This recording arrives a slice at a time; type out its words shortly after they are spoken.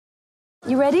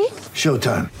You ready?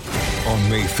 Showtime. On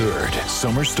May 3rd,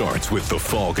 summer starts with The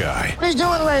Fall Guy. Let's do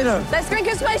it later. Let's drink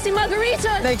a spicy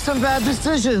margarita. Make some bad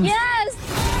decisions. Yes!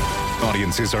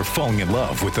 Audiences are falling in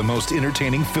love with the most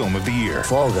entertaining film of the year.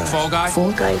 Fall Guy. Fall Guy?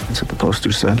 Fall Guy. That's what the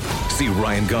poster said. See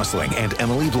Ryan Gosling and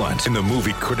Emily Blunt in the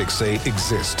movie critics say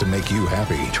exists to make you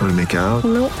happy. Trying to make it out?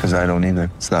 Nope. Because I don't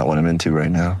either. It's not what I'm into right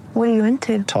now. What are you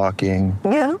into? Talking.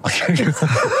 Yeah.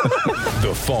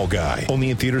 The Fall Guy.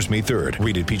 Only in theaters May 3rd.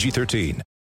 Rated PG-13.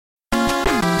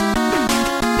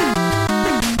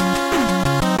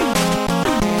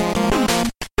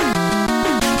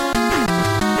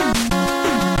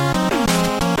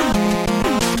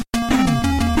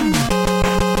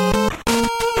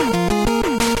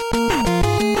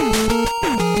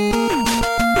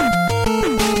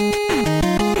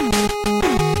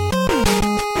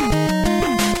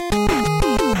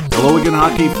 Hello again,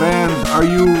 hockey fans. Are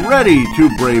you ready to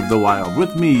brave the wild?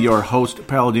 With me, your host,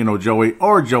 Paladino Joey,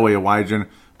 or Joey Awajan.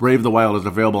 Brave the Wild is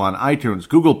available on iTunes,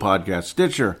 Google Podcasts,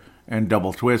 Stitcher, and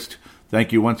Double Twist.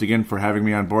 Thank you once again for having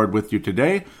me on board with you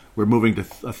today. We're moving to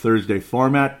a Thursday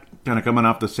format, kind of coming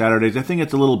off the Saturdays. I think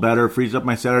it's a little better, frees up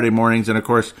my Saturday mornings, and of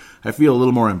course, I feel a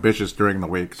little more ambitious during the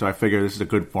week, so I figure this is a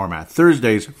good format.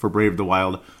 Thursdays for Brave the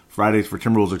Wild, Fridays for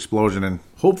Timberwolves Explosion, and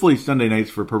hopefully Sunday nights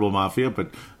for Purple Mafia, but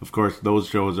of course those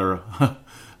shows are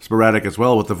sporadic as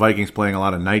well with the Vikings playing a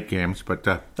lot of night games, but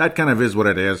that kind of is what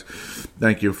it is.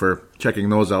 Thank you for checking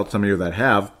those out, some of you that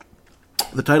have.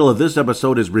 The title of this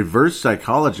episode is Reverse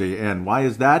Psychology, and why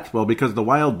is that? Well, because the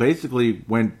Wild basically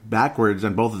went backwards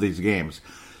in both of these games.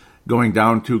 Going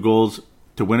down 2 goals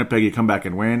to Winnipeg, you come back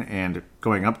and win, and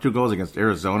going up 2 goals against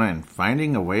Arizona and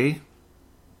finding a way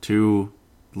to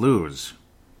lose.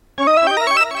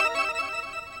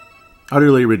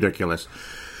 Utterly ridiculous.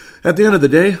 At the end of the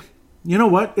day, you know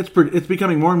what? It's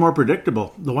becoming more and more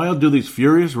predictable. The Wild do these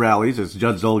furious rallies, as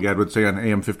Judd Zulgad would say on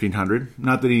AM 1500.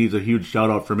 Not that he needs a huge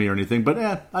shout-out from me or anything, but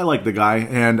I like the guy,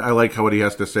 and I like what he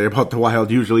has to say about the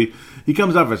Wild. Usually, he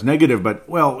comes off as negative, but,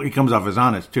 well, he comes off as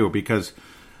honest, too, because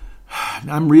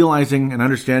I'm realizing and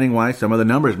understanding why some of the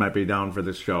numbers might be down for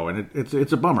this show, and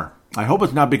it's a bummer. I hope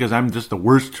it's not because I'm just the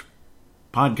worst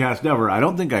podcast ever. I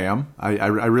don't think I am. I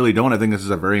really don't. I think this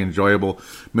is a very enjoyable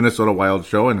Minnesota Wild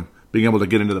show, and being able to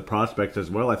get into the prospects as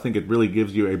well, I think it really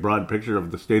gives you a broad picture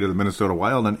of the state of the Minnesota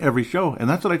Wild on every show, and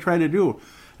that's what I try to do,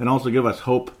 and also give us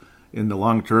hope in the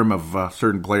long term of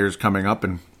certain players coming up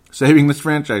and saving this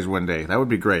franchise one day. That would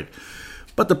be great.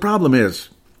 But the problem is,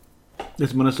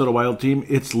 this Minnesota Wild team,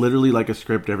 it's literally like a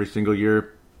script every single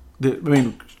year. I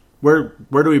mean, where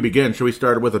do we begin? Should we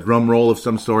start with a drum roll of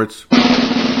some sorts?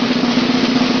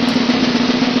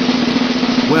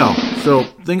 Well, so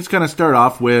things kind of start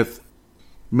off with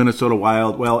Minnesota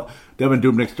Wild. Well, Devan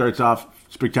Dubnyk starts off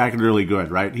spectacularly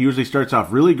good, right? He usually starts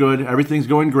off really good. Everything's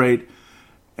going great.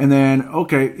 And then,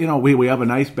 okay, we have a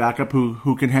nice backup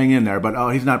who can hang in there.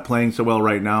 But, he's not playing so well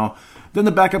right now. Then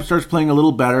the backup starts playing a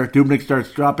little better. Dubnyk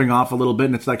starts dropping off a little bit,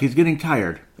 and it's like he's getting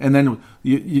tired. And then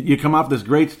you come off this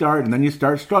great start, and then you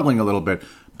start struggling a little bit.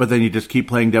 But then you just keep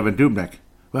playing Devan Dubnyk.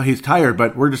 Well, he's tired,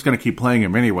 but we're just going to keep playing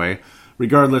him anyway.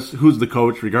 Regardless who's the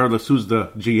coach, regardless who's the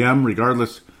GM,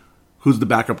 regardless who's the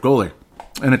backup goalie.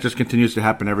 And it just continues to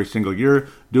happen every single year.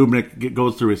 Dubnyk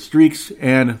goes through his streaks,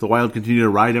 and the Wild continue to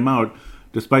ride him out,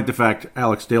 despite the fact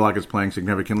Alex Stalock is playing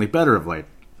significantly better of late.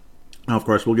 Now, of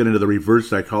course, we'll get into the reverse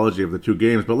psychology of the 2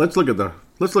 games, but let's look at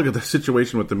the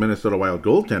situation with the Minnesota Wild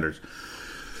goaltenders.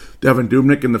 Devan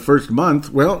Dubnyk in the first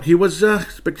month, well, he was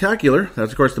spectacular.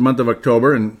 That's, of course, the month of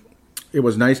October, and it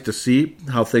was nice to see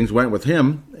how things went with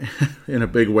him in a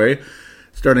big way.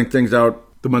 Starting things out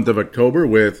the month of October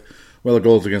with, well, a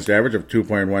goals against average of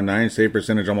 2.19, save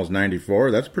percentage almost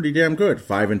 94. That's pretty damn good.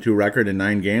 5-2 record in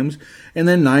 9 games. And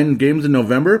then 9 games in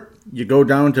November, you go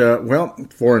down to,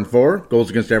 4-4. Goals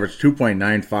against average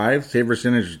 2.95, save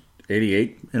percentage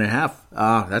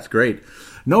 88.5. That's great.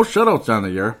 No shutouts on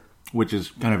the year, which is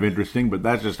kind of interesting, but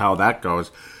that's just how that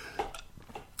goes.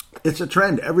 It's a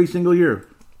trend every single year.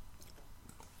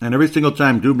 And every single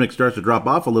time Dubnyk starts to drop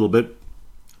off a little bit,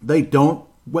 they don't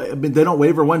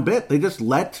waver one bit. They just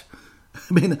let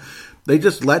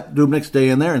Dubnyk stay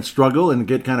in there and struggle and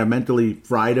get kind of mentally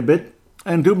fried a bit.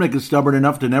 And Dubnyk is stubborn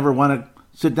enough to never want to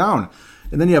sit down.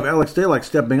 And then you have Alex Stalock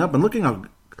stepping up and looking how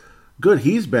good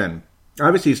he's been.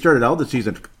 Obviously, he started out the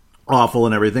season awful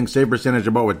and everything. Save percentage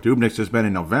about what Dubnyk's has been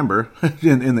in November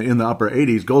in the upper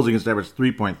 80s. Goals against average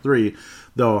 3.3.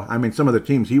 Though, I mean, some of the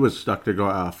teams he was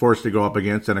forced to go up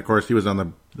against, and of course he was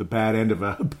on the bad end of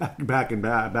a back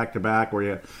to back, where you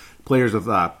had players with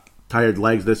tired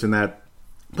legs, this and that.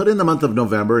 But in the month of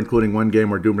November, including one game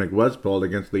where Dubnyk was pulled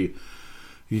against the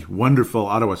wonderful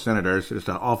Ottawa Senators. Just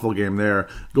an awful game there.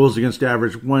 Goals against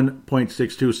average,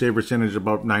 1.62, save percentage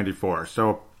about 94.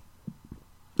 So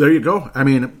there you go. I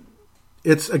mean,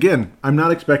 it's, again, I'm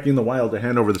not expecting the Wild to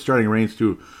hand over the starting reins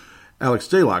to Alex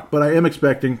Stalock, but I am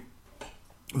expecting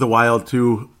the Wild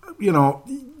to,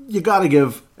 you got to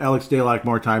give Alex Stalock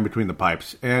more time between the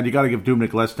pipes, and you got to give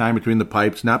Dubnyk less time between the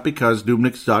pipes, not because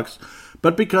Dubnyk sucks,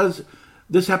 but because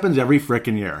this happens every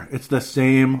frickin' year. It's the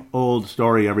same old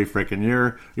story every frickin'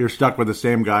 year. You're stuck with the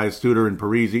same guys, Suter and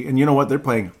Parise, and you know what? They're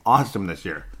playing awesome this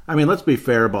year. I mean, let's be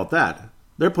fair about that.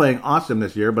 They're playing awesome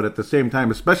this year, but at the same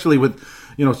time, especially with,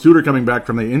 Suter coming back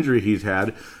from the injury he's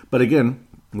had. But again,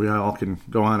 we all can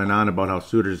go on and on about how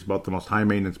Suter's about the most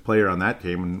high-maintenance player on that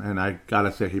team, and I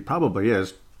gotta say he probably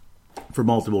is for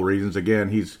multiple reasons. Again,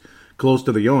 he's close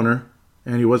to the owner,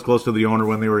 and he was close to the owner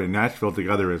when they were in Nashville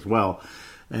together as well.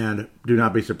 And do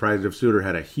not be surprised if Suter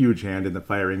had a huge hand in the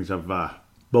firings of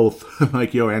both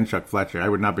Mike Yeo and Chuck Fletcher. I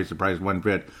would not be surprised one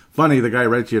bit. Funny, the guy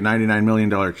writes you a $99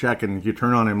 million check, and you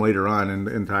turn on him later on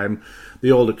in time.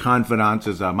 The old confidants,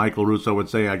 as Michael Russo would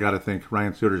say, I got to think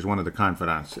Ryan Suter's one of the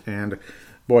confidants. And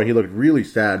boy, he looked really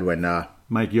sad when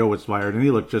Mike Yeo was fired, and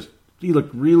he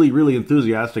looked really, really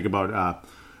enthusiastic about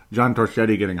John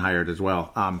Torchetti getting hired as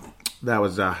well. That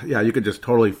was, you could just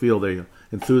totally feel the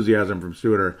enthusiasm from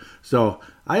Suter. So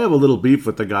I have a little beef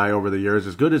with the guy over the years.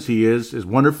 As good as he is, as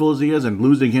wonderful as he is, and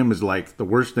losing him is like the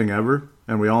worst thing ever.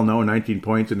 And we all know 19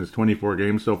 points in his 24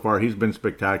 games so far. He's been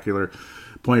spectacular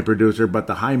point producer. But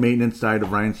the high maintenance side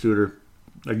of Ryan Suter,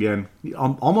 again,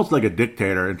 almost like a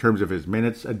dictator in terms of his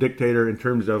minutes, a dictator in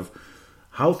terms of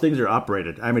how things are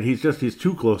operated. I mean, he's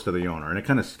too close to the owner, and it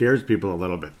kind of scares people a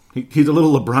little bit. He's a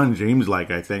little LeBron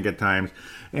James-like, I think, at times.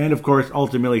 And, of course,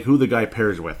 ultimately, who the guy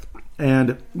pairs with.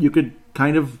 And you could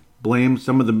kind of blame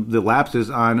some of the lapses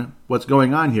on what's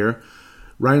going on here.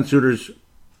 Ryan Suter's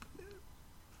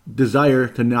desire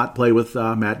to not play with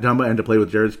Matt Dumba and to play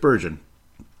with Jared Spurgeon.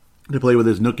 To play with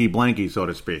his nookie blankie, so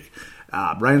to speak.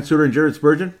 Ryan Suter and Jared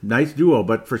Spurgeon, nice duo.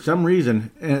 But for some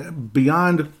reason,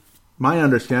 beyond my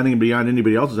understanding and beyond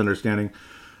anybody else's understanding,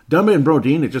 Dumba and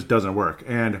Brodin, it just doesn't work.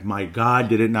 And my God,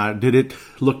 did it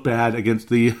look bad against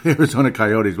the Arizona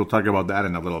Coyotes? We'll talk about that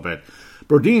in a little bit.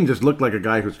 Brodin just looked like a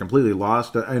guy who's completely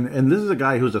lost. And this is a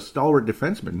guy who's a stalwart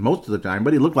defenseman most of the time,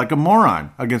 but he looked like a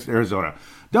moron against Arizona.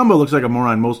 Dumba looks like a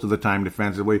moron most of the time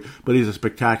defensively, but he's a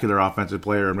spectacular offensive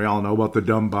player, and we all know about the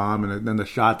dumb bomb and then the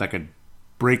shot that could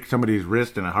break somebody's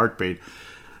wrist in a heartbeat.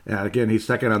 And again, he's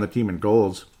second on the team in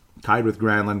goals, tied with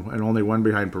Granlund, and only one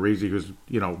behind Parise, who's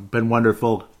been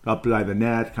wonderful up by the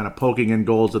net, kind of poking in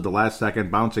goals at the last second,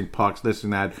 bouncing pucks, this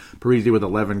and that. Parise with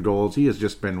 11 goals. He has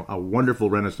just been a wonderful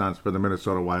renaissance for the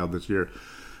Minnesota Wild this year.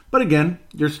 But again,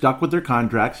 you're stuck with their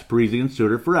contracts, Parise and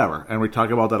Suter, forever, and we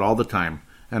talk about that all the time.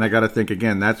 And I got to think,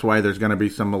 again, that's why there's going to be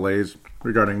some malaise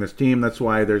regarding this team. That's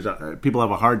why people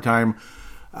have a hard time.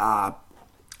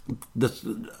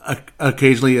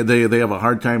 Occasionally, they have a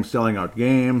hard time selling out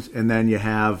games. And then you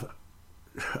have,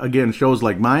 again, shows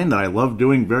like mine that I love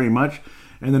doing very much.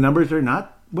 And the numbers are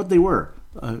not what they were.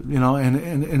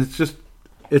 And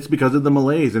it's because of the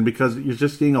malaise and because you're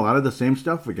just seeing a lot of the same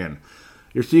stuff again.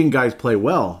 You're seeing guys play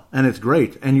well, and it's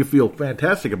great, and you feel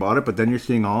fantastic about it, but then you're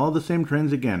seeing all the same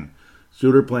trends again.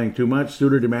 Suter playing too much,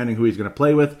 Suter demanding who he's going to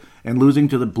play with, and losing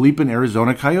to the bleeping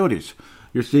Arizona Coyotes.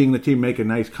 You're seeing the team make a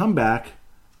nice comeback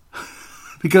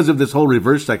because of this whole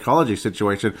reverse psychology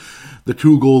situation. The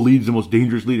 2-goal lead's the most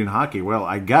dangerous lead in hockey. Well,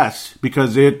 I guess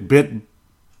because it bit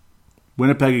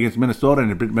Winnipeg against Minnesota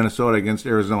and it bit Minnesota against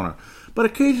Arizona. But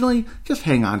occasionally, just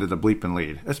hang on to the bleeping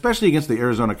lead, especially against the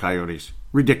Arizona Coyotes.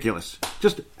 Ridiculous.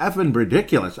 Just effing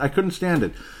ridiculous. I couldn't stand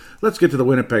it. Let's get to the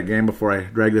Winnipeg game before I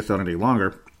drag this on any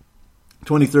longer.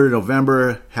 23rd of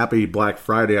November, happy Black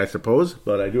Friday, I suppose,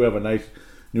 but I do have a nice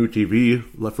new TV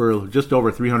for just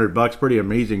over $300, pretty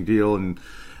amazing deal, and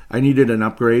I needed an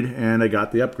upgrade, and I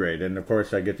got the upgrade, and of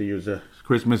course I get to use the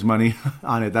Christmas money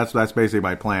on it. That's basically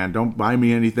my plan. Don't buy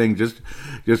me anything, just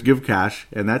give cash,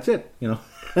 and that's it, to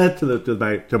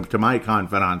my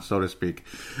confidants, so to speak.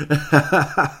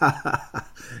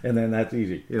 And then that's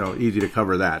easy, easy to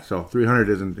cover that. So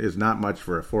 $300 is not much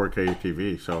for a 4K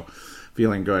TV, so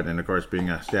feeling good. And of course, being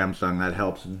a Samsung, that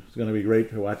helps. And it's going to be great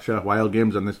to watch Wild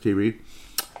games on this TV.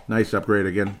 Nice upgrade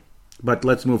again. But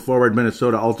let's move forward.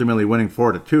 Minnesota ultimately winning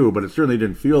 4-2, but it certainly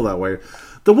didn't feel that way.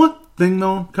 The one thing,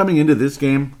 though, coming into this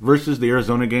game versus the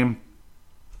Arizona game,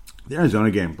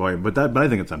 boy, but I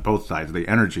think it's on both sides. The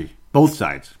energy Both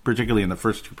sides, particularly in the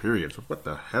first two periods. What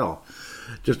the hell?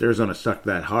 Just Arizona sucked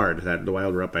that hard that the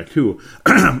Wild were up by 2.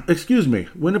 Excuse me.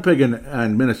 Winnipeg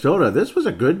and Minnesota, this was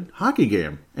a good hockey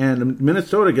game. And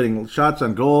Minnesota getting shots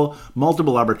on goal,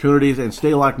 multiple opportunities, and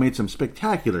Stalock made some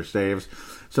spectacular saves.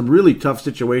 Some really tough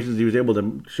situations. He was able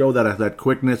to show that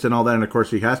quickness and all that. And, of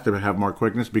course, he has to have more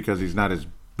quickness because he's not as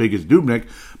big as Dubnyk.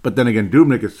 But then again,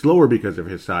 Dubnyk is slower because of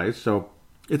his size. So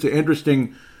it's an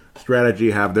interesting strategy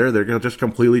you have there. They're just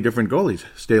completely different goalies,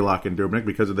 Stalock and Dubnyk,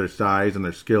 because of their size and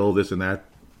their skill, this and that.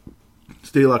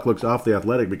 Stalock looks awfully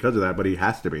athletic because of that, but he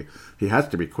has to be. He has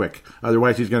to be quick.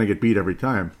 Otherwise, he's going to get beat every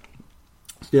time.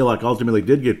 Stalock ultimately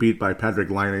did get beat by Patrick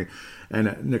Laine and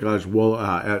Nicklas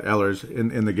Ehlers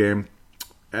in the game.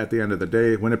 At the end of the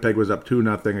day, Winnipeg was up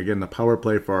 2-0. Again, the power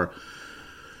play for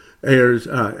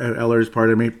Ehlers,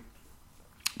 pardon me.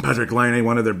 Patrick Laine,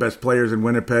 one of their best players in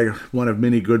Winnipeg, one of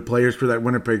many good players for that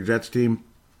Winnipeg Jets team.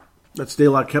 But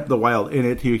Stalock kept the Wild in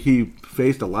it. He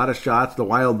faced a lot of shots. The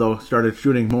Wild, though, started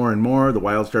shooting more and more. The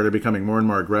Wild started becoming more and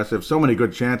more aggressive. So many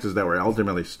good chances that were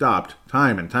ultimately stopped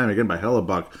time and time again by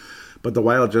Hellebuyck. But the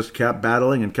Wild just kept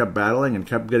battling and kept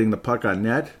getting the puck on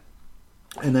net.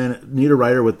 And then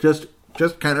Niederreiter with just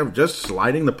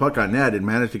sliding the puck on net and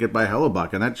managed to get by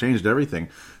Hellebuyck, and that changed everything.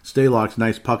 Stalock's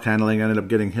nice puck handling ended up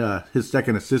getting his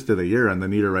second assist of the year on the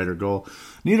Niederreiter goal.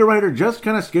 Niederreiter just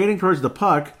kind of skating towards the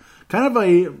puck, kind of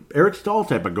a Eric Staal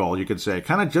type of goal, you could say.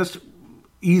 Kind of just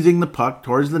easing the puck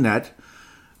towards the net,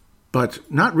 but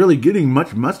not really getting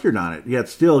much mustard on it, yet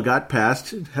still got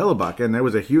past Hellebuyck, and that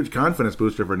was a huge confidence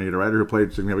booster for Niederreiter, who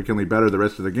played significantly better the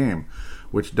rest of the game,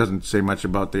 which doesn't say much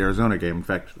about the Arizona game. In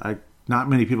fact, not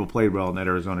many people played well in that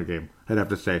Arizona game, I'd have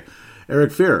to say. Eric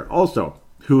Fehr, also,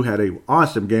 who had an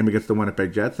awesome game against the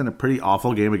Winnipeg Jets and a pretty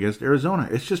awful game against Arizona.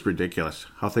 It's just ridiculous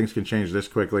how things can change this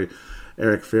quickly.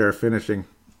 Eric Fehr finishing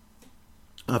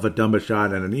off a Dumba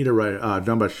shot and a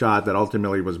Dumba shot that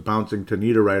ultimately was bouncing to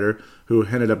Niederreiter, who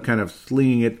ended up kind of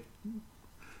slinging it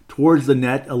towards the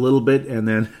net a little bit, and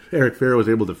then Eric Fehr was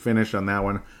able to finish on that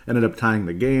one, ended up tying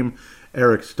the game.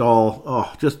 Eric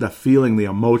Staal, just the feeling, the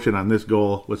emotion on this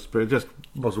goal was just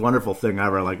the most wonderful thing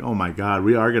ever. Like, oh my God,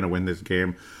 we are going to win this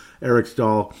game. Eric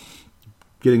Staal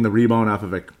getting the rebound off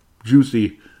of a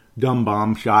juicy dumb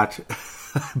bomb shot.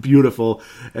 Beautiful.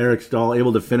 Eric Staal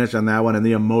able to finish on that one, and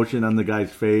the emotion on the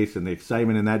guy's face and the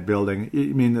excitement in that building. I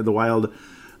mean, the Wild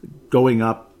going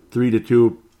up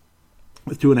 3-2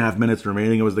 with 2.5 minutes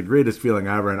remaining. It was the greatest feeling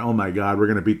ever, and oh my God, we're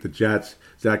going to beat the Jets.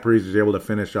 Zach Parise was able to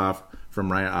finish off from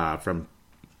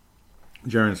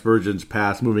Jaron Spurgeon's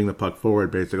pass, moving the puck forward,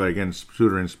 basically. Again,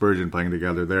 Suter and Spurgeon playing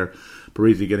together there.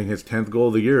 Parise getting his 10th goal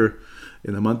of the year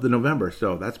in the month of November,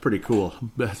 so that's pretty cool.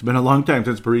 It's been a long time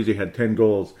since Parise had 10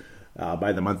 goals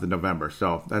by the month of November,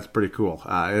 so that's pretty cool.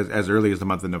 As early as the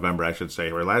month of November, I should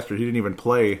say, where last year he didn't even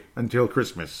play until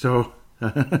Christmas, so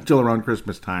until around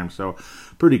Christmas time, so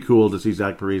pretty cool to see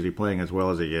Zach Parise playing as well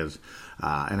as he is.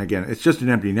 And again, it's just an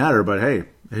empty netter, but hey,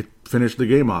 it finished the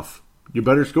game off. You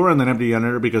better score on that empty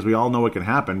netter because we all know what can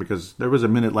happen, because there was a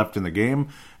minute left in the game,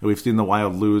 and we've seen the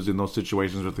Wild lose in those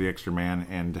situations with the extra man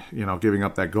and, giving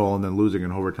up that goal and then losing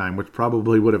in overtime, which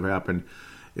probably would have happened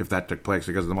if that took place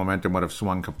because the momentum would have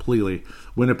swung completely.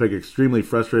 Winnipeg extremely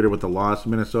frustrated with the loss.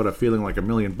 Minnesota feeling like $1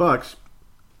 million.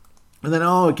 And then,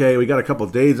 okay, we got a couple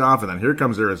of days off, and then here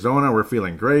comes Arizona. We're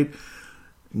feeling great.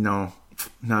 No,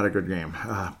 not a good game.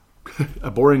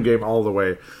 A boring game all the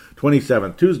way.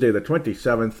 Tuesday the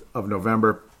 27th of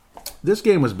November. This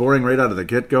game was boring right out of the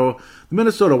get-go. The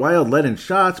Minnesota Wild led in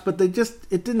shots, but it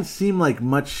didn't seem like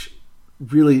much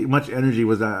energy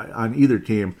was on either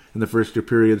team in the first two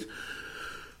periods.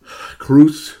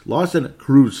 Lawson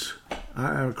Cruz.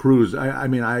 I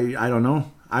don't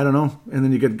know. And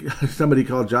then you get somebody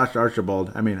called Josh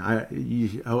Archibald.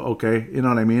 Okay, you know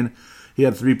what I mean? He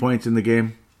had 3 points in the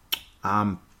game.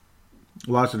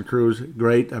 Lawson Cruz,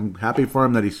 great. I'm happy for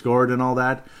him that he scored and all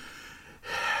that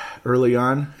early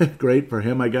on. Great for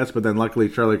him, I guess. But then luckily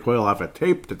Charlie Coyle off a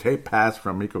tape-to-tape pass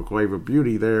from Mikko Koivu.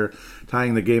 Beauty there,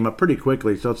 tying the game up pretty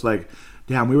quickly. So it's like,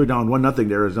 damn, we were down 1-0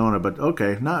 to Arizona. But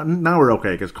okay, now we're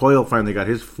okay because Coyle finally got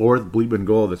his 4th bleeping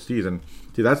goal of the season.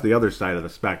 See, that's the other side of the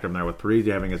spectrum there with Parise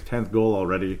having his 10th goal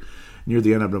already near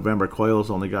the end of November. Coyle's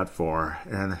only got 4.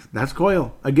 And that's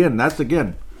Coyle. That's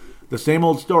the same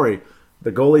old story.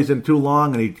 The goalie's in too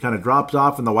long, and he kind of drops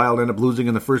off, and the Wild end up losing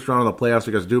in the first round of the playoffs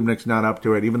because Dubnyk's not up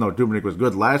to it, even though Dubnyk was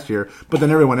good last year. But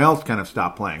then everyone else kind of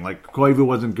stopped playing. Like, Koivu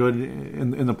wasn't good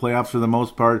in the playoffs for the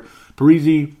most part.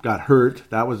 Parise got hurt.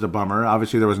 That was a bummer.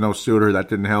 Obviously, there was no Suter. That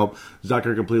didn't help.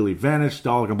 Zucker completely vanished.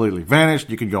 Staal completely vanished.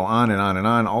 You could go on and on and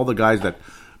on. All the guys that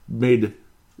made,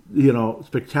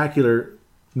 spectacular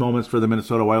moments for the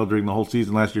Minnesota Wild during the whole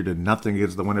season last year, did nothing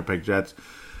against the Winnipeg Jets.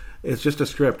 It's just a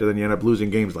script, and then you end up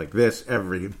losing games like this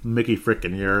every Mickey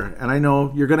frickin' year. And I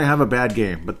know you're going to have a bad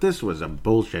game, but this was a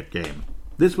bullshit game.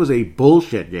 This was a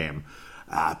bullshit game.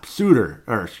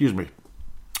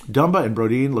 Dumba and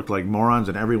Brodin looked like morons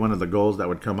in every one of the goals that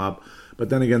would come up. But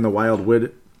then again, the Wild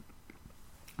would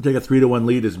take a 3-1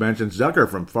 lead, as mentioned. Zucker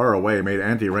from far away made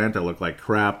Antti Raanta look like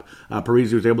crap.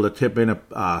 Parise was able to tip in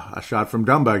a shot from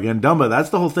Dumba again. Dumba, that's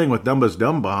the whole thing with Dumba's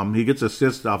dumb bomb. He gets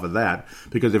assists off of that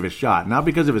because of his shot. Not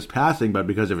because of his passing, but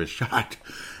because of his shot.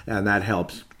 And that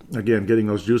helps. Again, getting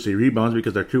those juicy rebounds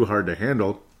because they're too hard to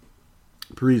handle.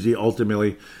 Parise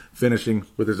ultimately finishing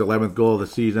with his 11th goal of the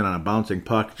season on a bouncing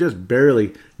puck. Just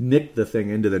barely nicked the thing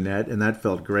into the net, and that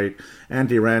felt great.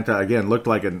 Antti Raanta, again, looked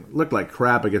like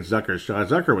crap against Zucker's shot.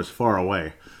 Zucker was far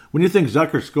away. When you think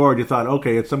Zucker scored, you thought,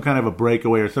 okay, it's some kind of a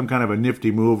breakaway or some kind of a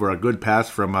nifty move or a good pass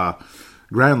from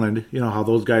Granlund. You know how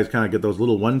those guys kind of get those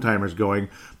little one-timers going.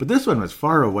 But this one was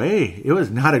far away. It was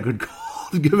not a good goal.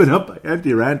 Given up by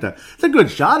Antti Raanta. It's a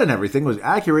good shot and everything. It was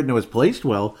accurate and it was placed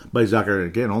well by Zucker.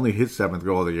 Again, only his 7th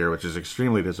goal of the year, which is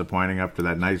extremely disappointing after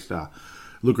that nice,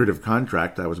 lucrative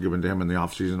contract that was given to him in the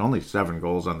offseason. Only 7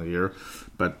 goals on the year.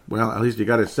 But, well, at least he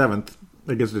got his 7th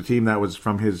against a team that was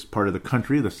from his part of the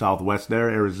country, the Southwest there,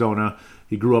 Arizona.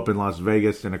 He grew up in Las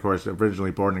Vegas and, of course,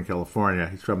 originally born in California.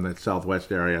 He's from the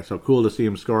Southwest area. So cool to see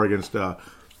him score against,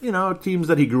 teams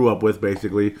that he grew up with,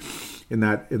 basically, in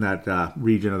that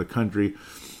region of the country.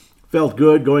 Felt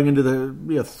good going into the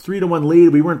 3-1 lead.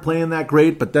 We weren't playing that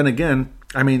great, but then again,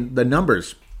 I mean, the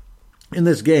numbers in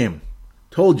this game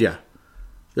told you.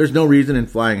 There's no reason in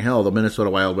flying hell the Minnesota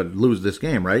Wild would lose this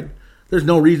game, right? There's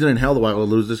no reason in hell the Wild would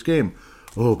lose this game.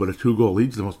 Oh, but a 2-goal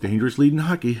lead's the most dangerous lead in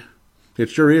hockey. It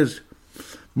sure is.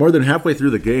 More than halfway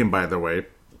through the game, by the way,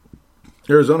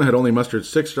 Arizona had only mustered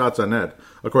 6 shots on net.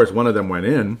 Of course, one of them went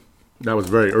in. That was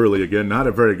very early again. Not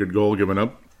a very good goal given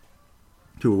up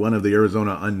to one of the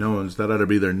Arizona unknowns. That ought to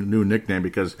be their new nickname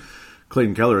because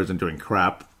Clayton Keller isn't doing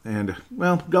crap. And,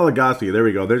 well, Goligoski, there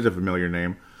we go. There's a familiar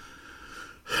name.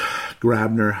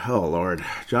 Grabner, oh, Lord.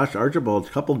 Josh Archibald,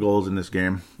 couple goals in this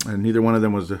game. And neither one of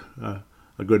them was a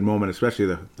good moment,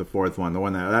 especially the fourth one. The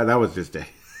one that was just a...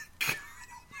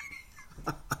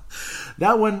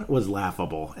 That one was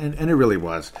laughable, and it really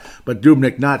was. But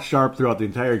Dubnyk not sharp throughout the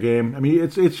entire game. I mean,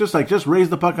 it's just like, just raise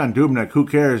the puck on Dubnyk. Who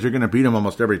cares? You're going to beat him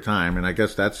almost every time, and I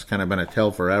guess that's kind of been a tell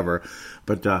forever.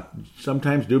 But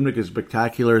sometimes Dubnyk is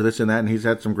spectacular, this and that, and he's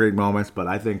had some great moments. But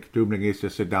I think Dubnyk needs to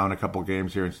sit down a couple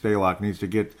games here, and Stalock needs to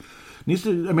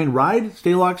ride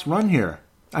Stalock's run here.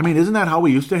 I mean, isn't that how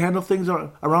we used to handle things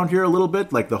around here a little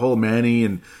bit? Like the whole Manny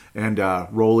and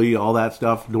Roley, all that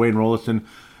stuff, Dwayne Rollison.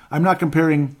 I'm not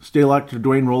comparing Stalock to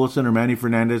Dwayne Rollison or Manny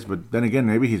Fernandez, but then again,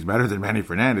 maybe he's better than Manny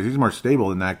Fernandez. He's more stable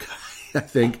than that guy, I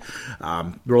think.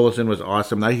 Rollison was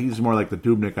awesome. He's more like the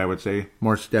Dubnyk, I would say.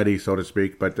 More steady, so to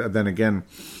speak. But then again,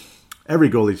 every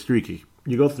goalie's streaky.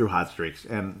 You go through hot streaks.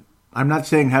 And I'm not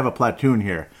saying have a platoon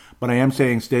here, but I am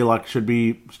saying Stalock should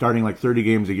be starting like 30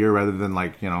 games a year rather than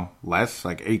less,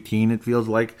 like 18 it feels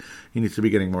like. He needs to be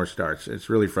getting more starts. It's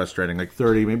really frustrating. Like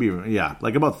 30, maybe,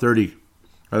 like about 30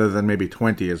 rather than maybe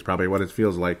 20 is probably what it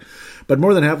feels like. But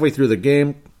more than halfway through the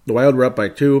game, the Wild were up by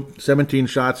 2, 17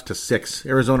 shots to 6.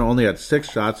 Arizona only had 6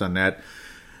 shots on net.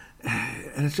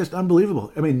 And it's just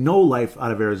unbelievable. I mean, no life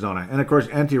out of Arizona. And, of course,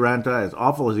 Antti Raanta, as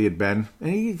awful as he had been,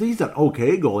 and he's an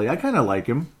okay goalie. I kind of like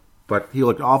him, but he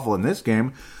looked awful in this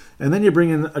game. And then you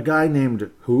bring in a guy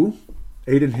named who?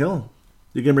 Adin Hill.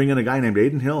 You can bring in a guy named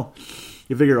Adin Hill.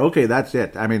 You figure, okay, that's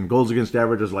it. I mean, goals against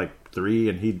average is like 3,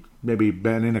 and he'd maybe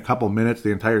been in a couple minutes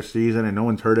the entire season, and no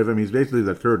one's heard of him. He's basically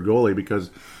the third goalie because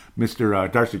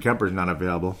Mr. Darcy Kemper's not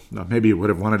available. Maybe you would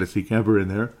have wanted to see Kemper in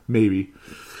there. Maybe.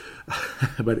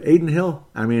 But Adin Hill,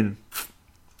 I mean,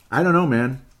 I don't know,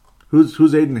 man.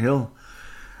 Who's Adin Hill?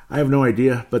 I have no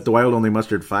idea, but the Wild only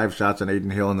mustered 5 shots on Adin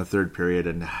Hill in the third period,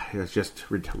 and it's just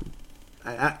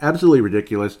absolutely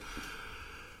ridiculous.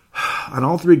 On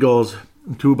all 3 goals,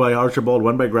 2 by Archibald,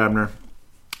 1 by Grabner.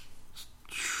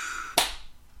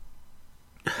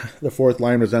 The fourth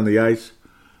line was on the ice.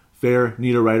 Fair,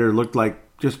 Niederreiter looked like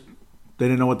just they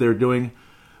didn't know what they were doing.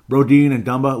 Brodin and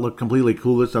Dumba looked completely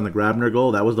clueless on the Grabner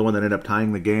goal. That was the one that ended up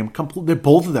tying the game. They're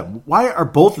both of them. Why are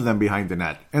both of them behind the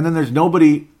net? And then there's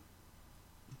nobody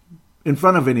in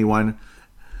front of anyone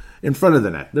in front of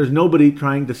the net. There's nobody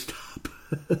trying to stop.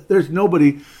 There's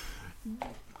nobody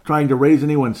trying to raise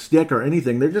anyone's stick or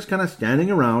anything. They're just kind of standing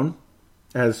around,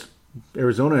 as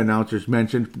Arizona announcers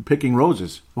mentioned, picking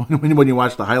roses when you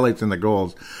watch the highlights and the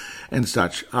goals and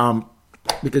such.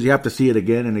 because you have to see it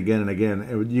again and again and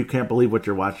again. You can't believe what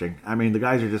you're watching. I mean, the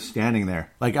guys are just standing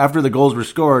there. Like, after the goals were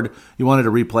scored, you wanted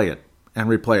to replay it and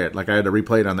replay it. Like, I had to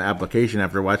replay it on the application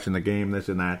after watching the game, this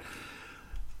and that.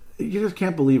 You just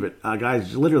can't believe it.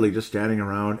 Guys literally just standing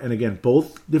around. And again,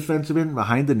 both defensemen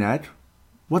behind the net.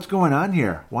 What's going on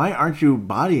here? Why aren't you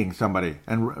bodying somebody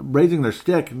and raising their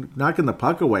stick, knocking the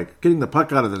puck away, getting the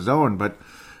puck out of the zone? But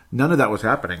none of that was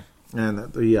happening.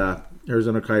 And the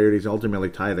Arizona Coyotes ultimately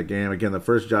tie the game. Again, the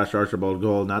first Josh Archibald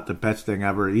goal, not the best thing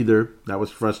ever either. That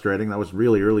was frustrating. That was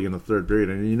really early in the third period,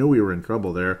 and you knew we were in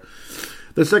trouble there.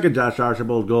 The second Josh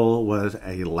Archibald goal was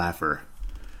a laugher.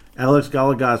 Alex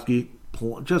Goligoski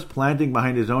just planting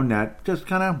behind his own net, just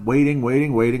kind of waiting.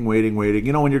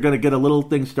 You know, when you're going to get a little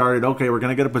thing started, okay, we're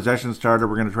going to get a possession started,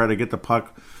 we're going to try to get the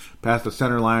puck past the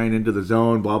center line into the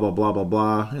zone, blah, blah, blah, blah,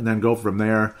 blah, and then go from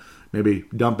there. Maybe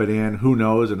dump it in, who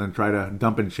knows, and then try to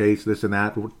dump and chase this and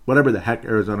that, whatever the heck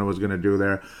Arizona was going to do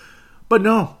there. But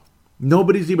no,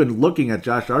 nobody's even looking at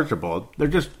Josh Archibald.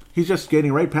 He's just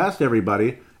skating right past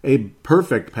everybody. A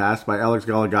perfect pass by Alex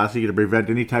Goligoski to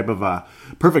prevent any type of a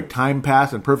perfect time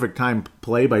pass and perfect time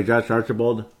play by Josh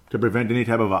Archibald to prevent any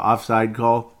type of a offside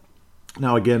call.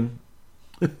 Now again,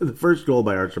 the first goal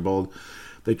by Archibald,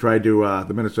 they tried to,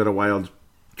 the Minnesota Wild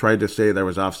tried to say there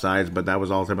was offsides, but that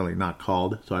was ultimately not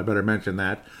called. So I better mention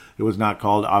that. It was not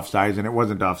called offsides, and it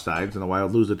wasn't offsides, and the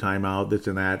Wild lose a timeout, this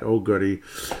and that. Oh, goody.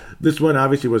 This one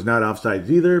obviously was not offsides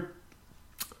either.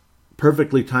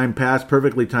 Perfectly timed pass,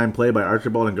 perfectly timed play by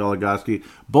Archibald and Goligoski.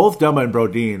 Both Dumba and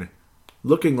Brodin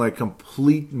looking like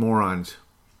complete morons.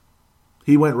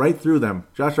 He went right through them.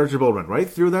 Josh Archibald went right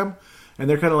through them, and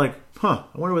they're kind of like, I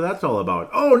wonder what that's all about.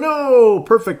 Oh, no!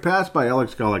 Perfect pass by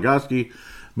Alex Goligoski.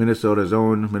 Minnesota's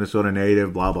own, Minnesota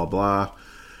native, blah, blah, blah.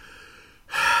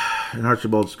 And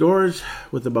Archibald scores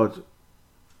with about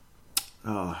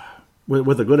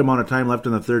with a good amount of time left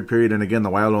in the third period. And again, the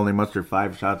Wild only mustered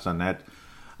 5 shots on net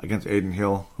against Adin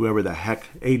Hill, whoever the heck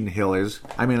Adin Hill is.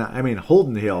 I mean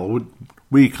Holden Hill.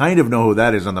 We kind of know who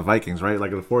that is on the Vikings, right?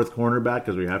 Like the fourth cornerback,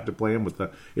 because we have to play him with the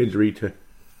injury to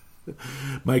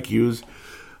Mike Hughes.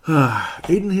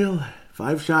 Adin Hill,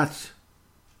 5 shots.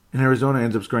 And Arizona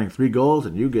ends up scoring 3 goals,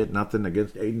 and you get nothing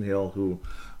against Adin Hill, who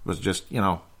was just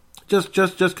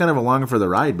kind of along for the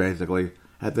ride, basically,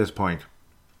 at this point.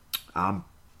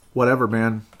 Whatever,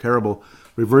 man. Terrible.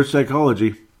 Reverse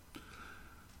psychology.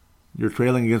 You're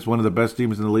trailing against one of the best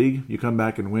teams in the league. You come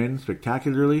back and win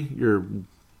spectacularly. You're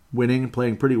winning,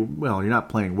 playing pretty well. You're not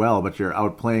playing well, but you're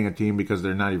outplaying a team because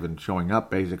they're not even showing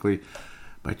up, basically,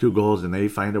 by 2 goals, and they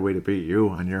find a way to beat you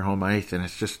on your home ice. And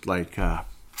it's just like,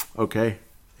 okay.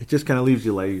 It just kind of leaves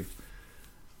you like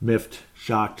miffed,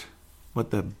 shocked. What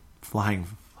the flying,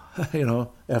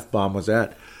 F-bomb was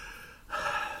that?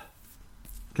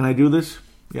 Can I do this?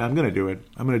 Yeah, I'm going to do it.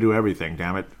 I'm going to do everything,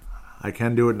 damn it. I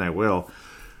can do it and I will.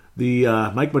 The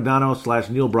Mike Modano /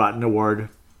 Neil Broughton Award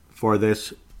for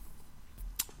this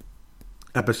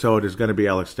episode is going to be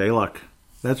Alex Stalock.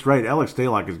 That's right, Alex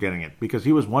Stalock is getting it because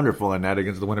he was wonderful in that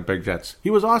against the Winnipeg Jets. He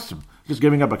was awesome. Just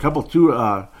giving up a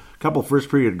couple first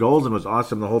period goals and was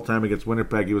awesome the whole time against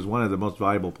Winnipeg. He was one of the most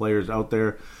valuable players out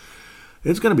there.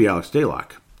 It's going to be Alex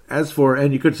Stalock. As for,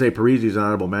 and you could say Parisi's an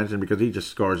honorable mention because he just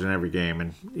scores in every game.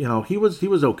 And, he was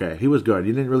okay. He was good.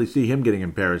 You didn't really see him getting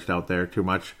embarrassed out there too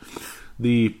much.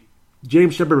 The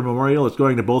James Shepard Memorial is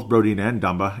going to both Brodin and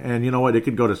Dumba. And you know what? It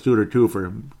could go to Suter, too,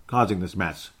 for causing this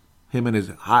mess. Him and his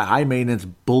high-maintenance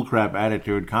bullcrap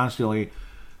attitude, constantly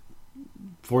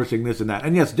forcing this and that.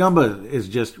 And yes, Dumba is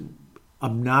just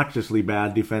obnoxiously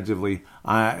bad defensively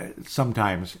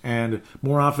sometimes, and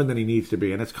more often than he needs to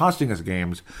be, and it's costing us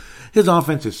games. His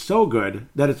offense is so good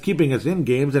that it's keeping us in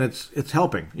games, and it's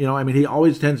helping. He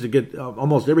always tends to get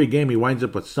almost every game he winds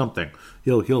up with something.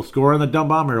 He'll score on the dumb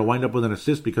bomb, or he'll wind up with an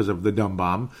assist because of the dumb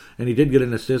bomb, and he did get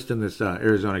an assist in this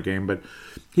Arizona game, but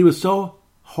he was so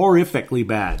horrifically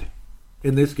bad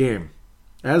in this game,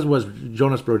 as was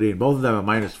Jonas Brodin, both of them at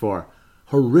 -4.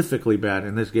 Horrifically bad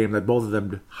in this game that both of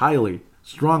them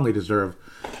strongly deserve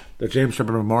the James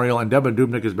Shepard Memorial, and Devan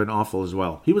Dubnyk has been awful as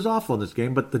well. He was awful in this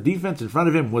game, but the defense in front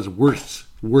of him was worse.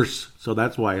 So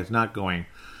that's why it's not going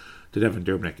to Devan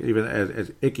Dubnyk, even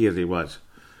as icky as he was.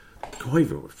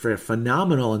 Koivu,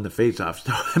 phenomenal in the faceoffs.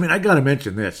 I got to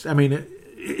mention this.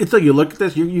 It's like you look at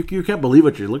this, you can't believe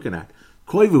what you're looking at.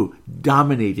 Koivu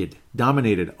dominated,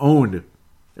 owned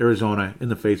Arizona in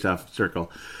the faceoff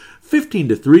circle.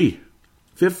 15-3.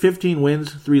 15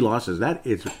 wins, 3 losses. That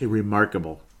is a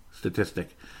remarkable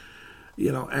statistic.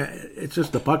 It's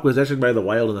just the puck possession by the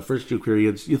Wild in the first 2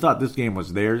 periods. You thought this game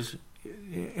was theirs,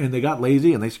 and they got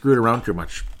lazy and they screwed around too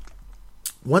much.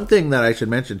 One thing that I should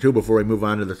mention, too, before we move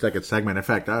on to the second segment, in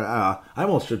fact, I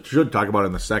almost should talk about it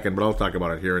in the second, but I'll talk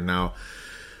about it here and now.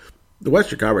 The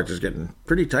Western Conference is getting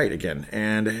pretty tight again,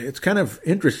 and it's kind of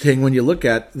interesting when you look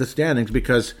at the standings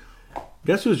because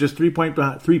guess who's just 3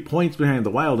 points behind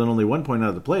the Wild and only 1 point out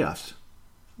of the playoffs?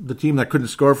 The team that couldn't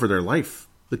score for their life.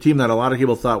 The team that a lot of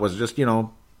people thought was just, and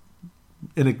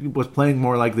it was playing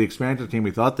more like the expansion team we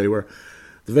thought they were.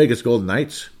 The Vegas Golden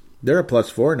Knights. They're a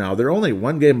 +4 now. They're only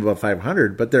one game above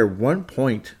 500, but they're 1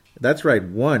 point. That's right,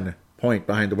 1 point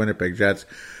behind the Winnipeg Jets.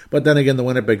 But then again, the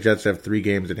Winnipeg Jets have 3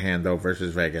 games in hand, though,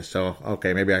 versus Vegas. So,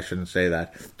 okay, maybe I shouldn't say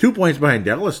that. 2 points behind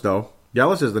Dallas, though.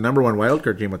 Dallas is the number 1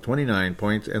 wildcard team with 29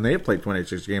 points, and they have played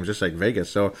 26 games just like Vegas.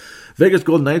 So, Vegas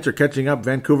Golden Knights are catching up.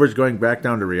 Vancouver's going back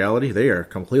down to reality. They are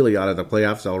completely out of the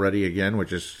playoffs already again,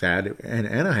 which is sad. And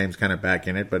Anaheim's kind of back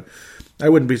in it, but I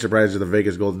wouldn't be surprised if the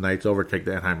Vegas Golden Knights overtake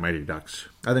the Anaheim Mighty Ducks.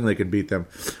 I think they can beat them.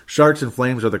 Sharks and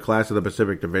Flames are the class of the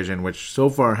Pacific Division, which so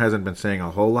far hasn't been saying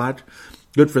a whole lot.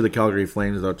 Good for the Calgary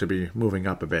Flames, though, to be moving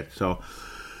up a bit. So,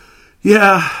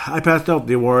 yeah, I passed out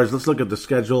the awards. Let's look at the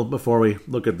schedule before we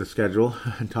look at the schedule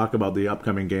and talk about the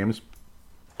upcoming games.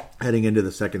 Heading into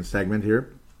the second segment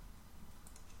here.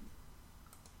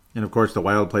 And, of course, the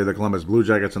Wild play the Columbus Blue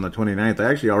Jackets on the 29th. I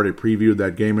actually already previewed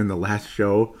that game in the last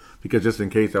show because just in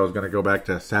case I was going to go back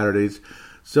to Saturdays.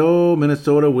 So,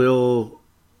 Minnesota will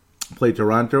play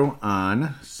Toronto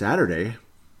on Saturday.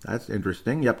 That's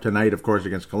interesting. Yep, tonight, of course,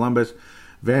 against Columbus.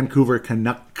 Vancouver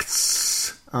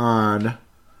Canucks on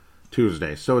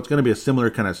Tuesday. So it's going to be a similar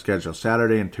kind of schedule.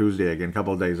 Saturday and Tuesday, again, a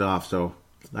couple of days off. So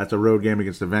that's a road game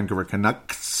against the Vancouver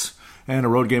Canucks and a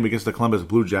road game against the Columbus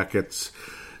Blue Jackets.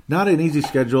 Not an easy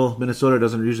schedule. Minnesota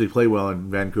doesn't usually play well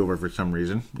in Vancouver for some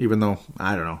reason, even though,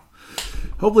 I don't know.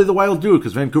 Hopefully the Wild do,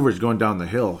 because Vancouver's going down the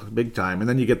hill big time. And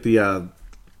then you get the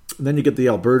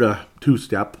Alberta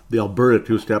two-step,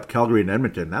 Calgary and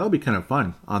Edmonton. That'll be kind of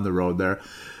fun on the road there.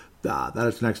 That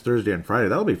is next Thursday and Friday.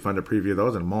 That'll be fun to preview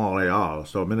those in Montreal.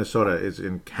 So Minnesota is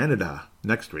in Canada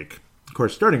next week. Of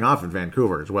course, starting off in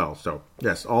Vancouver as well. So,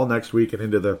 yes, all next week and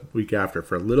into the week after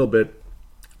for a little bit.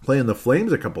 Playing the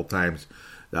Flames a couple times.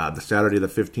 The Saturday, the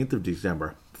 15th of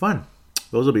December. Fun.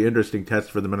 Those will be interesting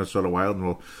tests for the Minnesota Wild, and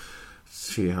we'll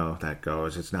see how that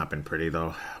goes. It's not been pretty,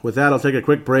 though. With that, I'll take a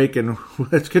quick break, and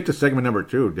let's get to segment number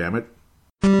 2, damn it.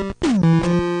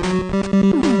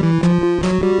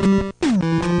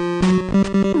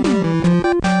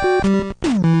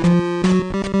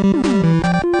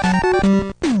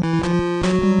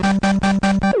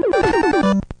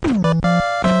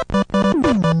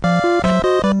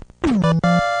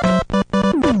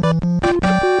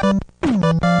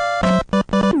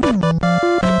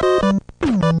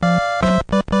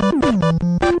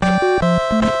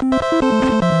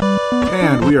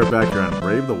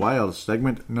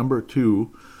 Segment number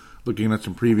 2, looking at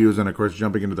some previews and, of course,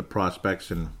 jumping into the prospects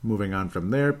and moving on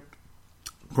from there.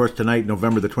 Of course, tonight,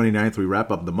 November the 29th, we wrap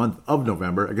up the month of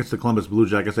November against the Columbus Blue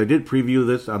Jackets. I did preview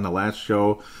this on the last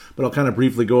show, but I'll kind of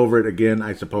briefly go over it again,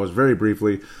 I suppose, very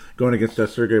briefly. Going against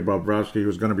Sergei Bobrovsky,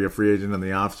 who's going to be a free agent in the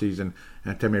offseason,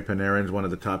 and Temi Panarin's one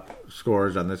of the top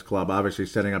scorers on this club, obviously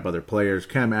setting up other players.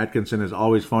 Cam Atkinson has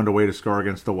always found a way to score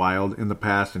against the Wild in the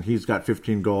past, and he's got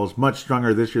 15 goals, much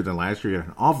stronger this year than last year. He had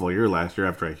an awful year last year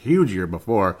after a huge year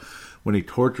before when he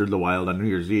tortured the Wild on New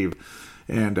Year's Eve.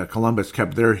 And Columbus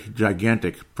kept their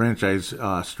gigantic franchise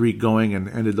streak going and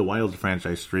ended the Wild's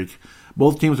franchise streak.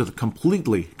 Both teams with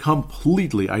completely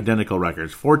identical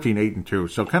records, 14-8-2.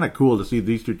 So kind of cool to see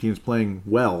these two teams playing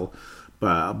well,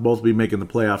 both be making the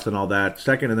playoffs and all that.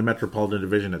 Second in the Metropolitan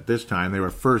Division at this time. They were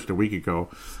first a week ago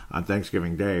on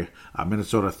Thanksgiving Day.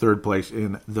 Minnesota third place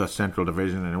in the Central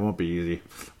Division, and it won't be easy.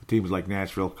 Teams like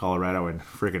Nashville, Colorado, and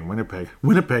friggin' Winnipeg.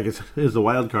 Winnipeg is the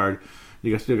wild card.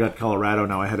 You still got Colorado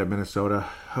now ahead of Minnesota.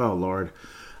 Oh, Lord.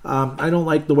 I don't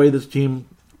like the way this team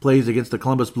plays against the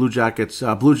Columbus Blue Jackets.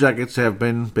 Blue Jackets have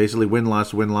been basically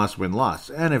win-loss, win-loss, win-loss.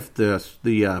 And if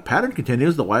the pattern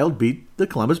continues, the Wild beat the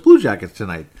Columbus Blue Jackets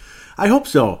tonight. I hope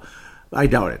so. I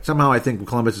doubt it. Somehow I think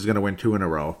Columbus is going to win 2 in a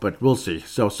row, but we'll see.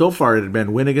 So far it had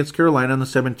been win against Carolina on the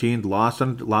 17th,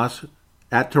 loss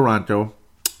at Toronto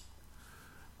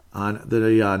on the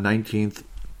 19th,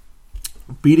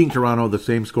 beating Toronto the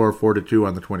same score 4-2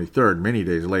 on the 23rd, many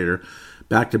days later.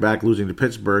 Back-to-back losing to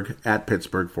Pittsburgh at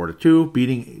Pittsburgh 4-2,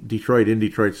 beating Detroit in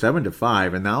Detroit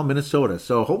 7-5, and now Minnesota.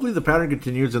 So hopefully the pattern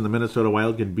continues and the Minnesota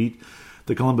Wild can beat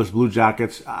the Columbus Blue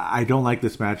Jackets. I don't like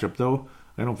this matchup, though.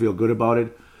 I don't feel good about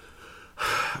it.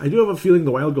 I do have a feeling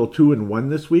the Wild go 2-1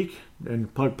 this week,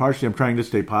 and partially I'm trying to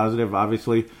stay positive,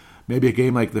 obviously. Maybe a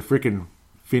game like the frickin'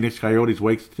 Phoenix Coyotes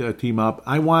wakes team up.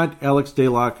 I want Alex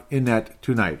Stalock in net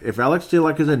tonight. If Alex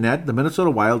Stalock is in net, the Minnesota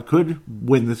Wild could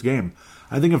win this game.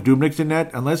 I think if Dubnyk's in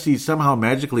net, unless he somehow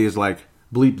magically is like,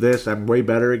 bleep this, I'm way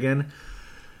better again,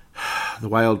 the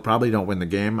Wild probably don't win the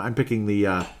game. I'm picking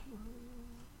the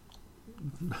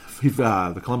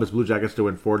Columbus Blue Jackets to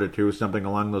win 4-2, something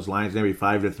along those lines, maybe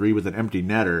 5-3 with an empty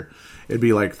netter. It'd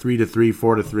be like 3-3,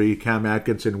 4-3. Cam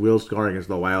Atkinson will scoring against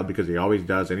the Wild because he always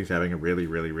does, and he's having a really,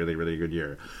 really, really, really good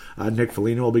year. Nick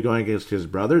Foligno will be going against his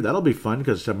brother. That'll be fun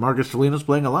because Marcus Foligno's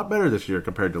playing a lot better this year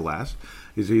compared to last.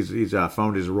 He's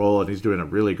found his role, and he's doing a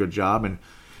really good job, and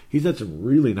he's had some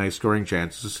really nice scoring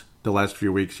chances the last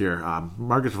few weeks here.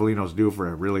 Marcus Foligno's due for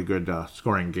a really good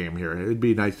scoring game here. It'd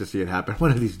be nice to see it happen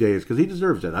one of these days because he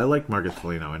deserves it. I like Marcus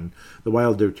Foligno, and the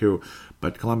Wild do too.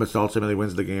 But Columbus ultimately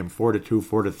wins the game 4-2,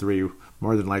 4-3,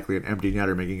 more than likely an empty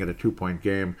netter, making it a 2-point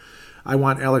game. I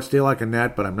want Alex Stalock in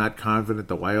net, but I'm not confident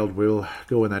the Wild will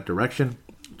go in that direction.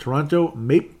 Toronto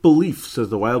Maple Leafs says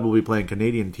the Wild will be playing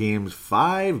Canadian teams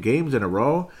 5 games in a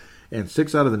row and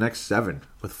 6 out of the next 7,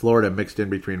 with Florida mixed in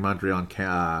between Montreal and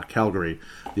Calgary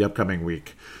the upcoming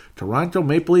week. Toronto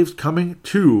Maple Leafs coming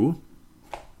to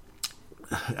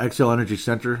XL Energy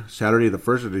Center Saturday, the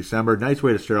 1st of December. Nice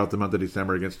way to start out the month of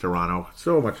December against Toronto.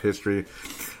 So much history.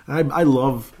 I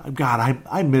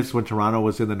miss when Toronto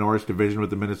was in the Norris division with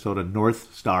the Minnesota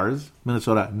North Stars,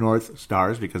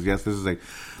 because yes, this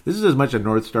is as much a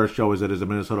North Star show as it is a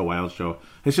Minnesota Wild show.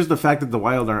 It's just the fact that the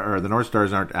the North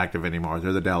Stars aren't active anymore.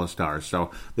 They're the Dallas Stars, so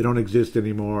they don't exist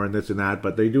anymore, and this and that.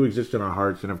 But they do exist in our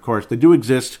hearts, and of course, they do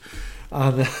exist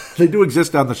on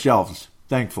the shelves.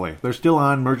 Thankfully, they're still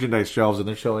on merchandise shelves, and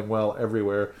they're selling well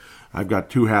everywhere. I've got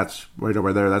 2 hats right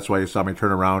over there. That's why you saw me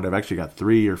turn around. I've actually got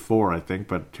 3 or 4, I think,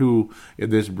 but 2 in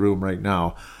this room right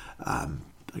now. I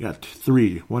got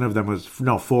 3. 4. One of them was a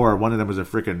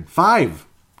freaking 5.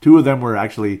 2 of them were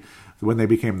actually when they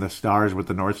became the Stars with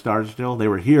the North Stars still. They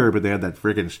were here, but they had that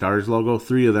freaking Stars logo.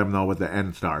 3 of them, though, with the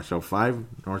N Star. So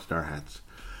 5 North Star hats.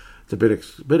 It's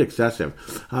a bit excessive.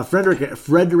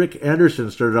 Frederick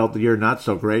Anderson started out the year not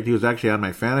so great. He was actually on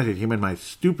my fantasy team, and my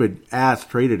stupid ass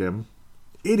traded him.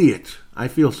 Idiot. I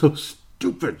feel so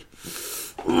stupid.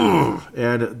 Ugh.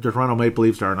 And the Toronto Maple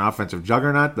Leafs are an offensive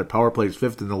juggernaut. Their power play is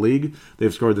 5th in the league.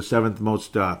 They've scored the 7th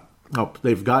most.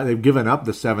 They've given up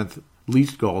the 7th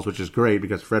least goals, which is great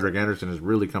because Frederick Anderson has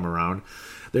really come around.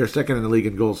 They're 2nd in the league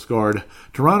in goals scored.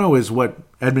 Toronto is what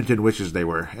Edmonton wishes they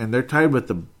were, and they're tied with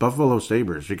the Buffalo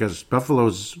Sabres because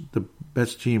Buffalo's the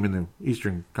best team in the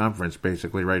Eastern Conference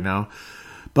basically right now.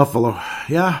 Buffalo,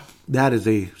 yeah, that is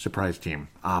a surprise team.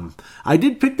 I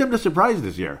did pick them to surprise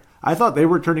this year. I thought they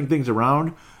were turning things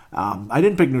around. I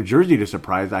didn't pick New Jersey to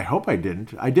surprise. I hope I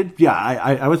didn't. I did. Yeah,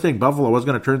 I was saying Buffalo was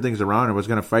going to turn things around and was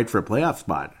going to fight for a playoff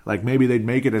spot. Like maybe they'd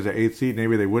make it as an 8th seed.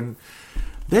 Maybe they wouldn't.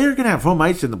 They're going to have home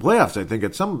ice in the playoffs. I think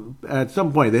at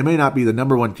some point they may not be the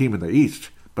number 1 team in the East,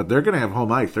 but they're going to have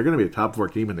home ice. They're going to be a top 4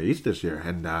 team in the East this year,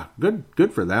 and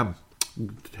good for them.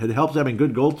 It helps having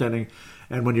good goaltending.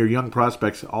 And when your young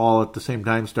prospects all at the same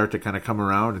time start to kind of come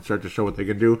around and start to show what they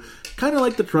can do, kind of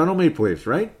like the Toronto Maple Leafs,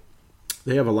 right?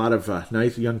 They have a lot of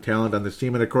nice young talent on this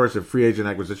team. And, of course, a free agent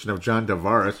acquisition of John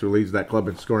Tavares, who leads that club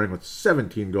in scoring with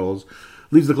 17 goals.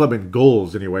 Leads the club in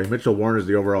goals, anyway. Mitchell Warner is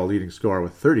the overall leading scorer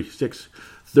with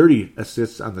 30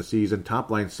 assists on the season.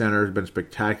 Top-line center has been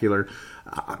spectacular.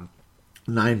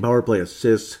 9 power play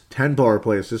assists, 10 power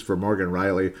play assists for Morgan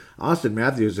Riley. Austin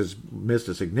Matthews has missed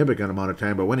a significant amount of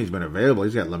time, but when he's been available,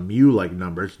 he's got Lemieux-like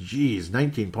numbers. Jeez,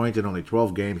 19 points in only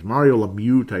 12 games. Mario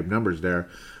Lemieux-type numbers there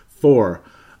for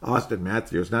Austin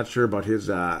Matthews. Not sure about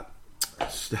his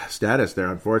status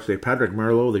there, unfortunately. Patrick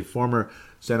Marleau, the former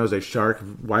San Jose Shark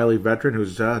Wiley veteran,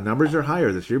 whose numbers are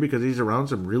higher this year because he's around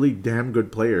some really damn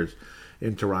good players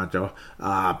in Toronto.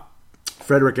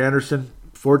 Frederick Anderson,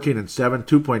 14-7,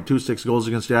 2.26 goals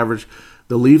against average.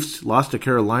 The Leafs lost to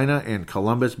Carolina and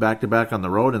Columbus back-to-back on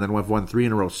the road, and then we've won 3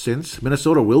 in a row since.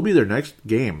 Minnesota will be their next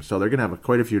game, so they're going to have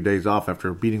quite a few days off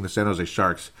after beating the San Jose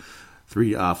Sharks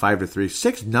 5-3.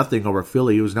 6-0 over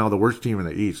Philly, who's now the worst team in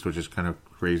the East, which is kind of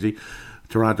crazy.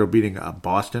 Toronto beating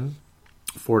Boston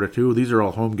 4-2. These are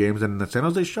all home games, and the San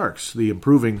Jose Sharks, the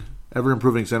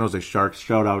ever-improving San Jose Sharks,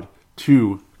 shout out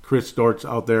to Chris Stortz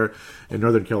out there in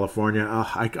Northern California.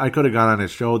 I could have gone on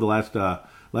his show the last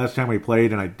time we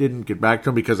played, and I didn't get back to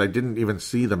him because I didn't even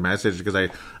see the message because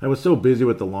I was so busy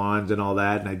with the lawns and all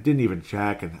that, and I didn't even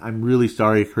check. And I'm really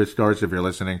sorry, Chris Stortz, if you're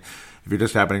listening. If you're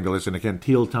just happening to listen again,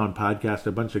 Teal Town Podcast,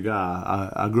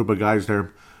 a group of guys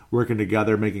there working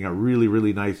together, making a really,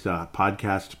 really nice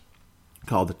podcast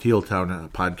called the Teal Town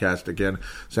Podcast. Again,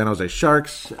 San Jose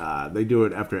Sharks. They do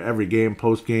it after every game,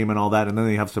 post-game and all that, and then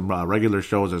they have some regular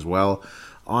shows as well.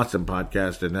 Awesome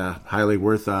podcast and highly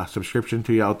worth subscription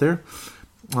to you out there.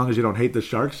 As long as you don't hate the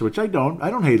Sharks, which I don't. I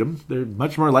don't hate them. They're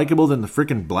much more likable than the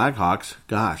freaking Blackhawks.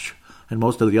 Gosh. And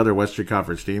most of the other Western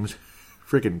Conference teams.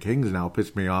 Freaking Kings now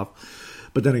piss me off.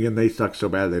 But then again, they suck so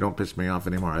bad they don't piss me off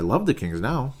anymore. I love the Kings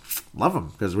now. Love them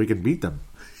because we can beat them.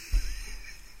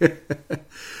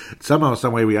 Somehow,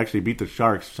 some way, we actually beat the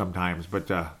Sharks sometimes. But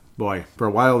boy, for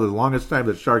a while, the longest time,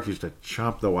 the Sharks used to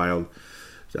chomp the Wild.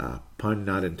 Pun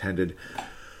not intended.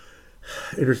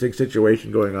 Interesting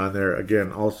situation going on there.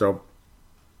 Again, also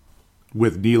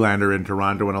with Nylander in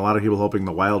Toronto, and a lot of people hoping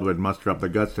the Wild would muster up the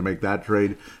guts to make that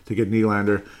trade to get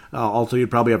Nylander. Also, you'd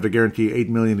probably have to guarantee $8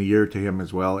 million a year to him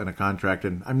as well in a contract,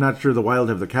 and I'm not sure the Wild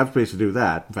have the cap space to do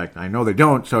that. In fact, I know they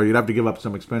don't, so you'd have to give up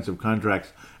some expensive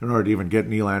contracts in order to even get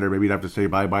Nylander. Maybe you'd have to say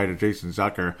bye-bye to Jason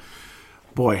Zucker.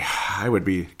 Boy, I would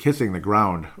be kissing the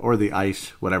ground, or the ice,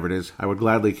 whatever it is. I would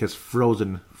gladly kiss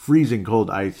freezing cold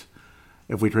ice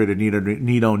if we traded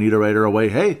Nino Niederreiter away.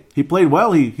 Hey, he played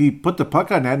well. He put the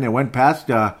puck on net and it went past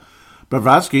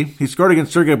Bobrovsky. He scored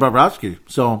against Sergei Bobrovsky.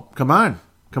 So come on,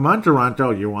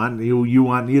 Toronto. You want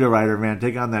Niederreiter, man?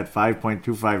 Take on that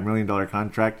 $5.25 million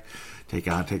contract. Take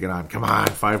it on. Come on,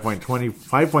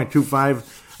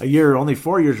 5.25 a year. Only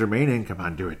 4 years remaining. Come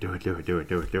on, do it.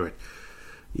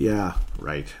 Yeah,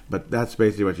 right. But that's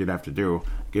basically what you'd have to do.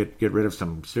 Get rid of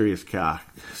some serious dead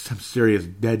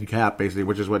cap, basically,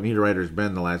 which is what Niederreiter's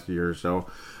been the last year or so.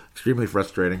 Extremely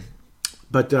frustrating.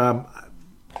 But, I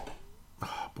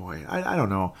don't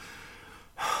know.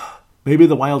 Maybe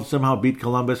the Wild somehow beat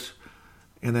Columbus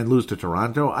and then lose to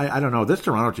Toronto. I don't know. This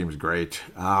Toronto team is great.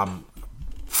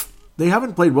 They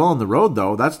haven't played well on the road,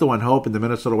 though. That's the one hope. And the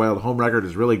Minnesota Wild home record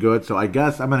is really good. So I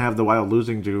guess I'm going to have the Wild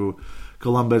losing to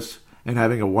Columbus and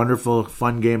having a wonderful,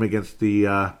 fun game against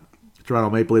the Toronto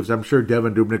Maple Leafs. I'm sure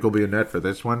Devan Dubnyk will be in net for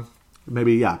this one.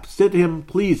 Maybe,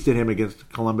 please sit him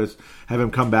against Columbus. Have him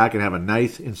come back and have a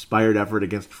nice, inspired effort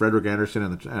against Frederik Andersen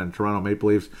and Toronto Maple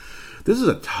Leafs. This is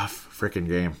a tough freaking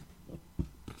game.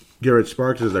 Garrett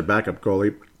Sparks is their backup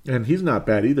goalie, and he's not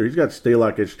bad either. He's got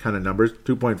Stalock-ish kind of numbers,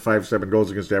 2.57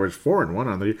 goals against average, 4-1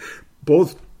 on the year.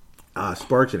 Both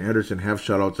Sparks and Andersen have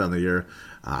shutouts on the year.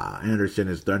 Andersen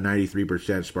is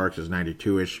 93%, Sparks is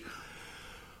 92-ish.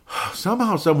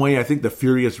 Somehow, some way, I think the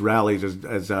furious rallies,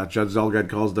 as Judd Zulgad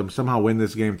calls them, somehow win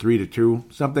this game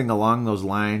 3-2. Something along those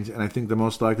lines, and I think the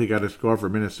most likely guy to score for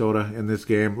Minnesota in this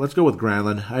game. Let's go with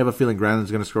Granlund. I have a feeling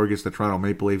Granlund's going to score against the Toronto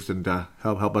Maple Leafs and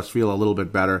help us feel a little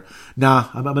bit better.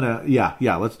 Let's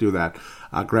do that.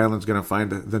 Granlund's going to find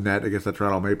the net against the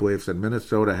Toronto Maple Leafs, and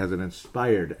Minnesota has an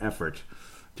inspired effort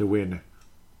to win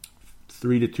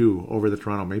 3-2 over the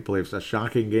Toronto Maple Leafs. A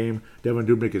shocking game. Devan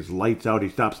Dubnyk is lights out. He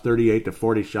stops 38 to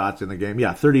 40 shots in the game.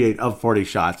 38 of 40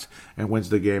 shots and wins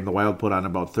the game. The Wild put on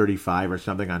about 35 or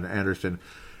something on Andersen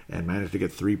and managed to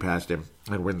get 3 past him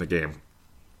and win the game.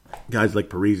 Guys like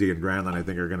Parise and Granlund, I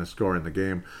think, are going to score in the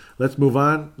game. Let's move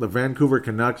on. The Vancouver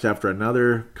Canucks, after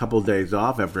another couple days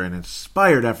off, after an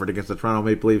inspired effort against the Toronto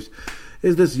Maple Leafs,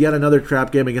 is this yet another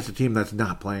trap game against a team that's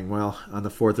not playing well on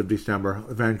the 4th of December?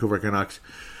 The Vancouver Canucks.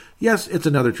 Yes, it's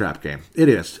another trap game. It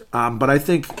is. But I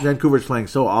think Vancouver's playing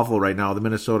so awful right now,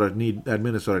 Minnesota needs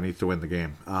to win the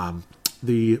game.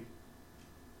 The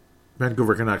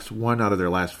Vancouver Canucks won out of their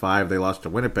last 5. They lost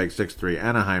to Winnipeg 6-3,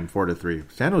 Anaheim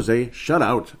 4-3. San Jose shut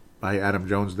out by Adam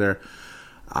Jones there.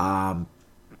 4-2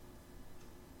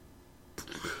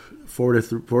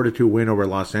 win over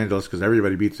Los Angeles because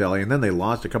everybody beats LA. And then they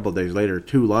lost a couple of days later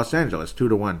to Los Angeles,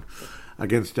 2-1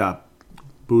 against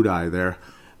Budaj there.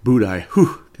 Budaj,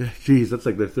 jeez, that's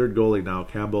like their third goalie now.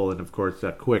 Campbell and, of course,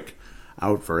 Quick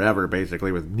out forever,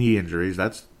 basically, with knee injuries.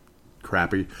 That's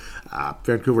crappy.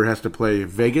 Vancouver has to play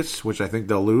Vegas, which I think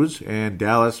they'll lose, and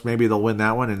Dallas, maybe they'll win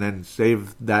that one and then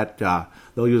save that.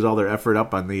 They'll use all their effort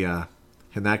up on the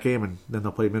in that game, and then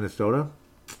they'll play Minnesota.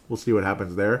 We'll see what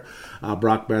happens there.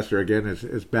 Brock Besser, again,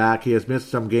 is back. He has missed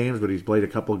some games, but he's played a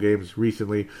couple games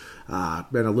recently.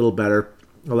 Been a little better.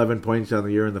 11 points on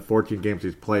the year in the 14 games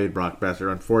he's played, Brock Besser.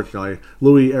 Unfortunately,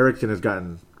 Louis Eriksson has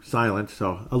gotten silent,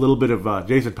 so a little bit of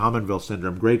Jason Pominville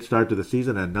syndrome. Great start to the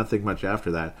season and nothing much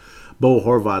after that. Bo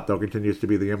Horvat, though, continues to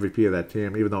be the MVP of that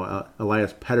team, even though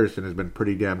Elias Pettersson has been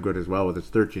pretty damn good as well with his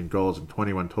 13 goals and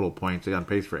 21 total points. He's on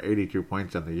pace for 82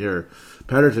 points on the year.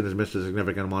 Pettersson has missed a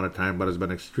significant amount of time, but has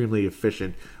been extremely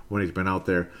efficient when he's been out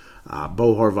there.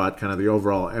 Bo Horvat, kind of the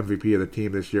overall MVP of the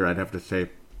team this year, I'd have to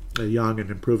say. A young and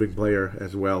improving player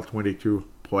as well. 22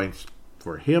 points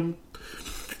for him.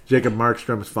 Jacob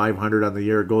Markstrom's 500 on the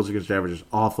year. Goals against average is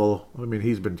awful. I mean,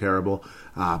 he's been terrible.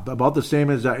 About the same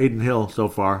as Aiden Hill so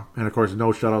far. And, of course,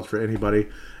 no shutouts for anybody.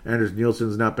 Anders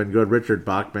Nielsen's not been good. Richard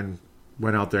Bachman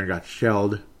went out there and got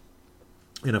shelled.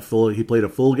 He played a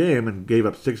full game and gave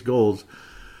up 6 goals.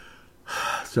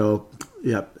 So,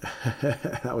 yeah,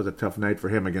 that was a tough night for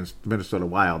him against Minnesota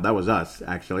Wild. That was us,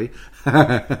 actually.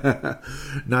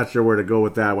 Not sure where to go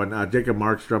with that one. Jacob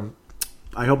Markstrom,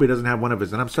 I hope he doesn't have one of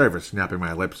his, and I'm sorry for snapping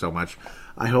my lips so much.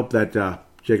 I hope that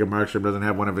Jacob Markstrom doesn't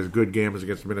have one of his good games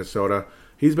against Minnesota.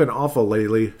 He's been awful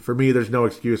lately. For me, there's no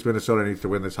excuse. Minnesota needs to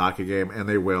win this hockey game, and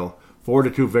they will.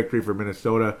 4-2 victory for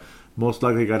Minnesota. Most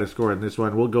likely got to score in this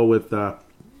one. We'll go with...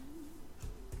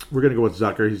 We're going to go with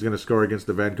Zucker. He's going to score against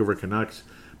the Vancouver Canucks.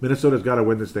 Minnesota's got to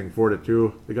win this thing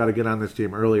 4-2. They got to get on this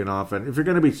team early and often. If you're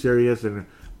going to be serious and,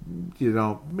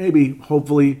 maybe,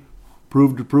 hopefully,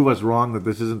 prove us wrong that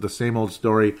this isn't the same old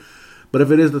story. But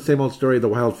if it is the same old story, the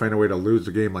Wild find a way to lose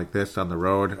a game like this on the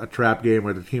road. A trap game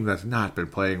with a team that's not been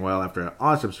playing well after an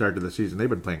awesome start to the season. They've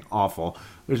been playing awful.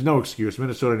 There's no excuse.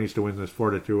 Minnesota needs to win this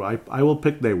 4-2. I will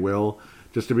pick they will,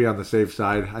 just to be on the safe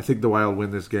side. I think the Wild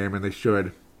win this game, and they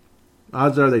should.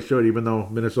 Odds are they should, even though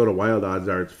Minnesota Wild odds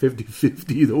are it's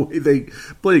 50-50 the way they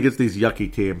play against these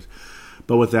yucky teams.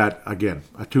 But with that, again,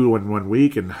 a 2-1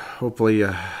 week, and hopefully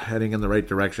heading in the right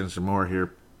direction some more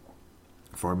here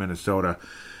for Minnesota,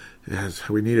 as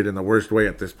we need it in the worst way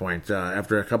at this point.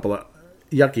 After a couple of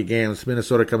yucky games,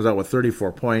 Minnesota comes out with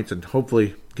 34 points and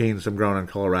hopefully gains some ground on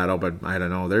Colorado, but I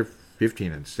don't know, they're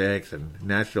 15-6, and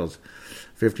Nashville's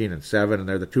 15-7, and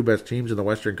they're the 2 best teams in the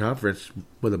Western Conference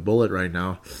with a bullet right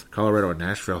now. Colorado and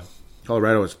Nashville.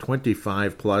 Colorado is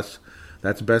 25+.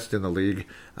 That's best in the league.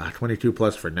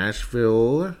 22+ for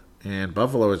Nashville, and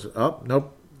Buffalo is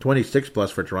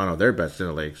 26+ for Toronto. They're best in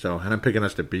the league. So, and I'm picking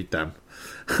us to beat them.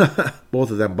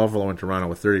 Both of them, Buffalo and Toronto,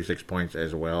 with 36 points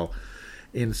as well.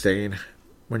 Insane.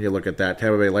 When you look at that,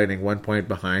 Tampa Bay Lightning 1 point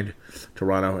behind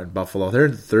Toronto and Buffalo. They're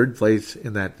in 3rd place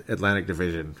in that Atlantic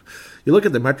Division. You look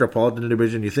at the Metropolitan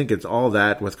Division, you think it's all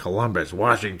that with Columbus,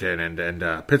 Washington,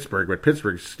 and Pittsburgh. But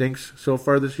Pittsburgh stinks so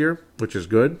far this year, which is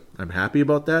good. I'm happy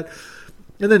about that.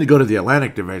 And then you go to the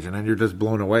Atlantic Division, and you're just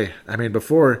blown away. I mean,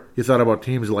 before, you thought about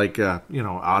teams like,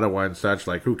 Ottawa and such,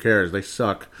 like, who cares? They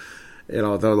suck.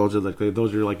 Those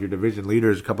are like your division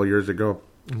leaders a couple years ago.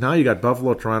 Now you got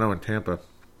Buffalo, Toronto, and Tampa.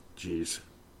 Jeez.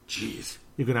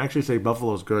 You can actually say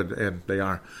Buffalo's good, and they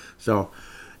are. So,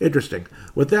 interesting.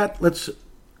 With that, let's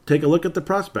take a look at the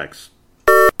prospects.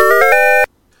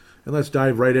 And let's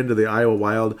dive right into the Iowa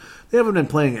Wild. They haven't been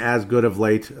playing as good of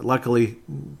late. Luckily,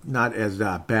 not as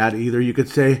bad either, you could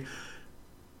say.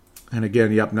 And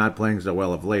again, not playing so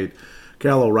well of late.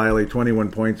 Cal O'Reilly,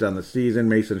 21 points on the season.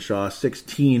 Mason Shaw,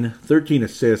 13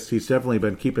 assists. He's definitely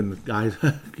been keeping guys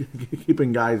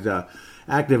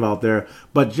active out there.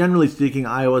 But generally speaking,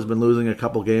 Iowa's been losing a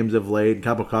couple games of late.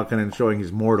 Kaapo Kähkönen showing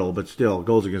he's mortal, but still,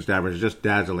 goals against average is just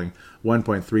dazzling.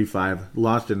 1.35.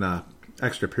 Lost in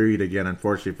extra period again,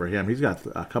 unfortunately for him. He's got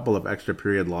a couple of extra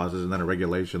period losses and then a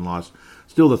regulation loss.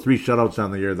 Still the 3 shutouts on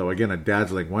the year, though. Again, a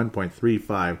dazzling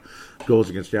 1.35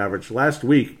 goals against average. Last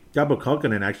week, Kaapo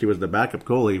Kähkönen actually was the backup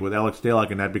goalie with Alex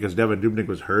Stalock in that because Devin Dubnyk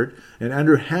was hurt and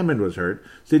Andrew Hammond was hurt.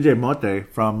 CJ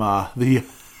Motte from the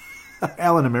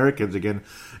Allen Americans again.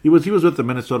 He was with the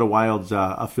Minnesota Wild's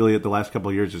affiliate the last couple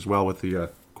of years as well with the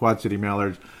Quad City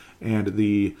Mallards and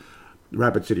the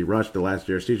Rapid City Rush the last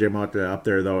year. CJ Motte up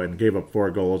there though and gave up 4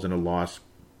 goals in a loss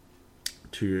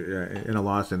in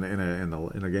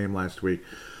a game last week.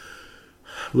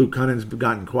 Luke Cunning's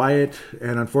gotten quiet,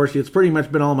 and unfortunately, it's pretty much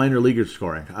been all minor leaguers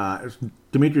scoring.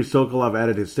 Dmitry Sokolov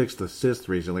added his 6th assist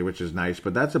recently, which is nice,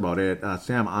 but that's about it.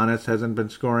 Sam Honest hasn't been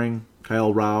scoring.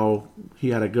 Kyle Rao, he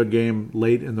had a good game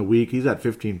late in the week. He's at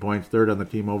 15 points, 3rd on the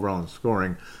team overall in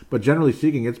scoring. But generally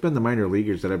speaking, it's been the minor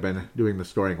leaguers that have been doing the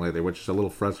scoring lately, which is a little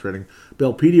frustrating.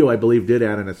 Belpedio, I believe, did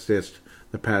add an assist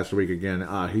the past week again.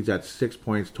 He's at 6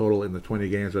 points total in the 20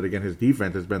 games, but again, his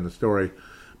defense has been the story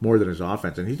more than his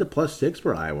offense, and he's a +6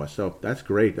 for Iowa, so that's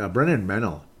great. Brennan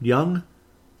Mennel, young,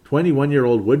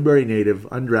 21-year-old Woodbury native,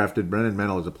 undrafted. Brennan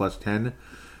Mennel is a +10.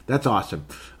 That's awesome.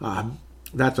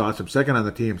 That's awesome. 2nd on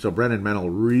the team, so Brennan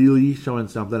Mennel really showing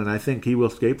something, and I think he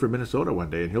will skate for Minnesota one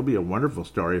day, and he'll be a wonderful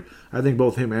story. I think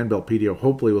both him and Belpedio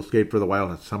hopefully will skate for the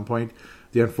Wild at some point.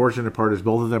 The unfortunate part is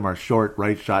both of them are short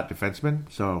right-shot defensemen,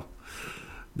 so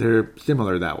they're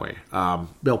similar that way.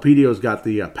 Belpedio's got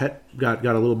the got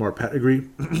a little more pedigree,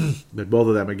 but both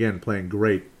of them again playing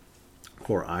great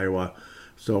for Iowa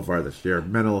so far this year.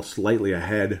 Mennel slightly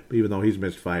ahead, even though he's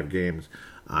missed 5 games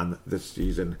on this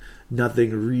season.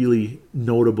 Nothing really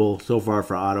notable so far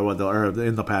for Ottawa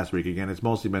in the past week. Again, it's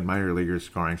mostly been minor leaguers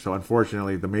scoring. So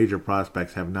unfortunately, the major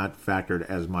prospects have not factored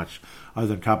as much, other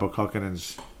than Kaapo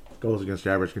Kähkönen's goals against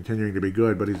average continuing to be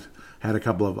good, but he's had a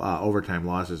couple of overtime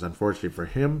losses, unfortunately for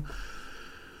him.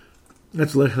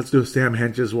 Let's do Sam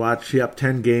Hench's watch. Yep,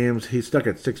 10 games. He's stuck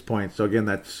at 6 points. So again,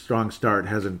 that strong start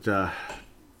hasn't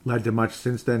led to much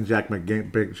since then. Jack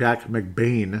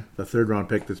McBain, the third-round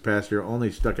pick this past year,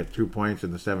 only stuck at 2 points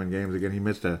in the 7 games. Again, he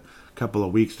missed a couple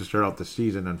of weeks to start out the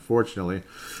season, unfortunately.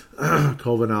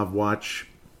 Kovanov watch,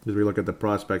 as we look at the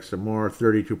prospects some more,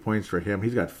 32 points for him.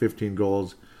 He's got 15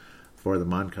 goals for the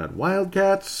Moncton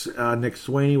Wildcats. Nick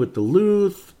Swaney with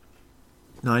Duluth,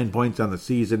 9 points on the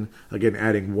season. Again,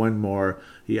 adding one more.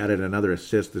 He added another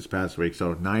assist this past week,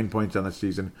 so 9 points on the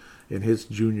season in his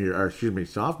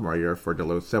sophomore year for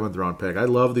Duluth, 7th-round pick. I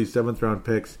love these 7th-round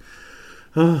picks.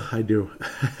 Oh, I do.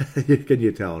 Can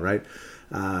you tell, right?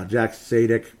 Jack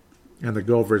Sadik and the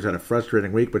Gophers had a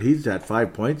frustrating week, but he's at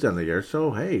 5 points on the year,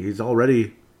 so hey, he's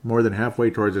already more than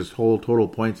halfway towards his whole total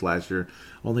points last year.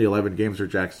 Only 11 games for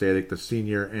Jack Sadik, the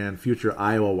senior and future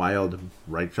Iowa Wild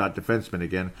right shot defenseman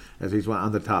again, as he's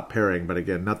on the top pairing. But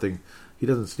again, nothing. He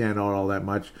doesn't stand out all that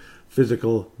much.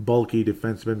 Physical, bulky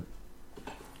defenseman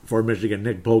for Michigan.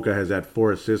 Nick Boca has had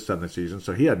 4 assists on the season,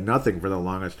 so he had nothing for the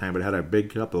longest time, but had a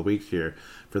big couple of weeks here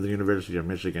for the University of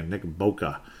Michigan. Nick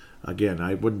Boca. Again,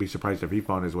 I wouldn't be surprised if he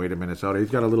found his way to Minnesota. He's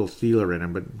got a little Steeler in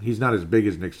him, but he's not as big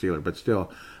as Nick Steeler, but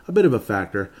still a bit of a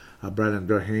factor. Brennan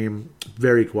Durham,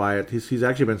 very quiet. He's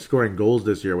actually been scoring goals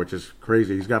this year, which is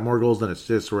crazy. He's got more goals than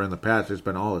assists, where in the past it's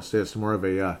been all assists. More of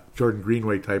a Jordan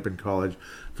Greenway type in college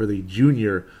for the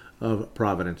junior of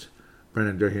Providence.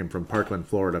 Brennan Durham from Parkland,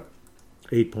 Florida.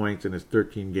 8 points in his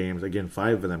 13 games. Again,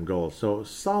 5 of them goals. So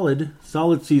solid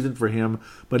season for him,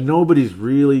 but nobody's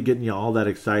really getting you all that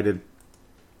excited.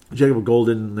 Jacob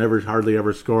Golden hardly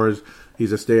ever scores.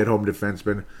 He's a stay-at-home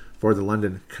defenseman for the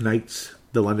London Knights,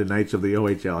 the London Knights of the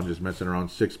OHL. I'm just messing around.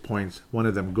 6 points, one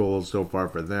of them goals so far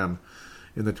for them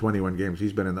in the 21 games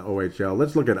he's been in the OHL.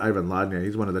 Let's look at Ivan Ladnia.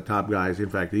 He's one of the top guys. In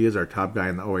fact, he is our top guy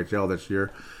in the OHL this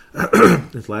year.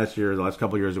 The last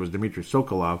couple of years, it was Dmitry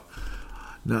Sokolov.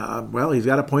 Well, he's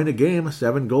got a point a game,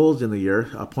 7 goals in the year,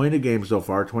 a point a game so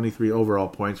far, 23 overall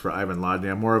points for Ivan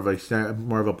Ladnia. More of a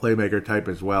playmaker type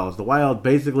as well. As the Wild,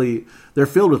 basically, they're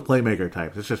filled with playmaker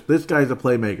types. It's just this guy's a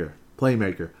playmaker.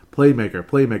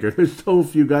 There's so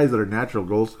few guys that are natural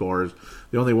goal scorers.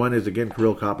 The only one is, again,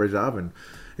 Kirill Kaprizov, and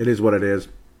it is what it is.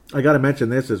 I got to mention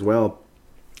this as well.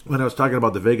 When I was talking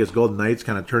about the Vegas Golden Knights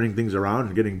kind of turning things around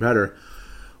and getting better,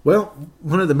 well,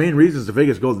 one of the main reasons the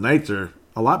Vegas Golden Knights are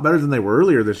a lot better than they were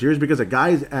earlier this year is because a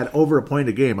guy's at over a point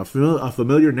a game, a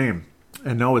familiar name.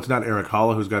 And no, it's not Eric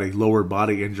Holla, who's got a lower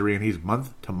body injury, and he's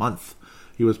month to month.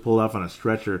 He was pulled off on a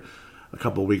stretcher a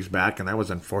couple of weeks back, and that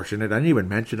was unfortunate. I didn't even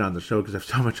mention it on the show because I have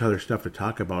so much other stuff to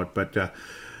talk about. But a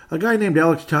guy named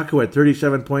Alex Tuch, who had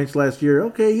 37 points last year,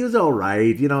 okay, he was all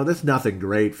right. That's nothing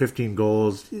great, 15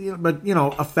 goals, but,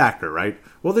 a factor, right?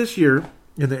 Well, this year,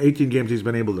 in the 18 games he's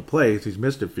been able to play, he's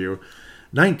missed a few,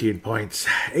 19 points,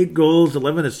 8 goals,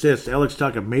 11 assists. Alex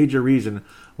Tuch, a major reason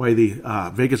why the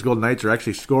Vegas Golden Knights are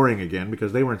actually scoring again,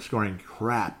 because they weren't scoring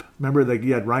crap. Remember,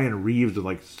 you had Ryan Reeves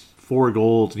with 4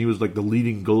 goals, and he was the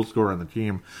leading goal scorer on the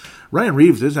team. Ryan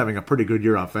Reeves is having a pretty good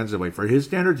year offensively. For his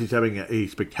standards, he's having a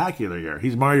spectacular year.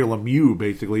 He's Mario Lemieux,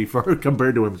 basically,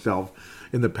 compared to himself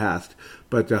in the past.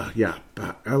 But,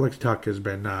 Alex Tuch has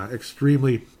been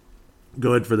extremely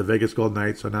good for the Vegas Golden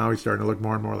Knights, so now he's starting to look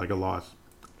more and more like a loss.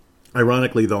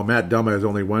 Ironically, though, Matt Dumba is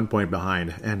only 1 point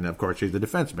behind, and, of course, he's the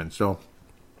defenseman. So,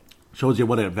 shows you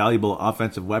what a valuable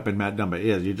offensive weapon Matt Dumba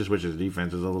is. You just wish his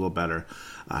defense was a little better.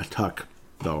 Tuch,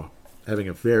 though, having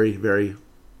a very, very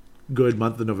good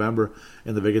month of November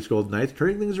in the Vegas Golden Knights,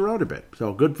 turning things around a bit.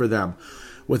 So, good for them.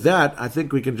 With that, I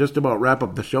think we can just about wrap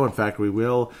up the show. In fact, we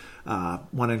will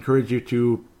want to encourage you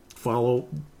to follow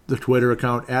the Twitter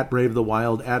account,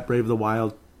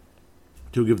 @BraveTheWild,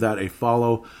 to give that a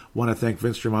follow. Want to thank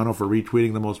Vince Germano for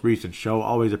retweeting the most recent show.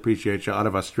 Always appreciate you out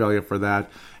of Australia for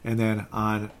that. And then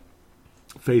on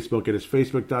Facebook, it is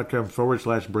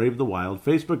facebook.com/BraveTheWild.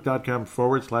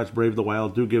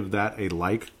 Facebook.com/BraveTheWild. Do give that a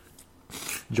like.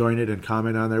 Join it and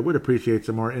comment on there. Would appreciate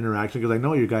some more interaction because I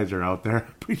know you guys are out there.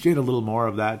 Appreciate a little more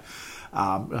of that.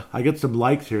 I get some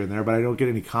likes here and there, but I don't get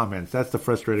any comments. That's the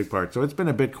frustrating part. So it's been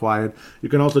a bit quiet. You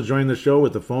can also join the show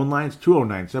with the phone lines,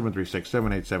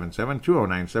 209-736-7877,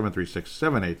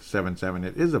 209-736-7877.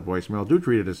 It is a voicemail. Do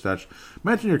treat it as such.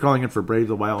 Mention you're calling in for Brave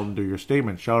the Wild and do your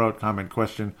statement, shout out, comment,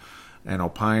 question, and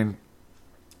opine.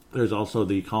 There's also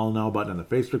the Call Now button on the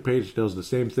Facebook page. It does the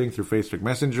same thing through Facebook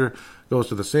Messenger. Goes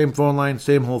to the same phone line,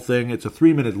 same whole thing. It's a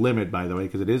 3-minute limit, by the way,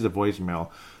 because it is a voicemail.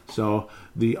 So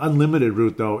the unlimited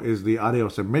route, though, is the audio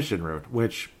submission route,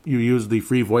 which you use the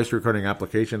free voice recording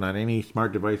application on any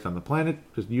smart device on the planet.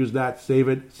 Just use that, save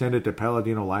it, send it to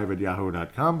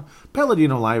PaladinoLive@yahoo.com,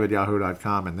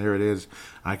 PaladinoLive@yahoo.com, and there it is.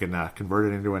 I can convert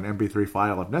it into an MP3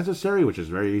 file if necessary, which is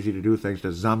very easy to do thanks to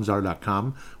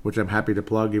Zamzar.com, which I'm happy to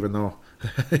plug, even though,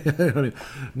 I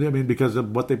mean, because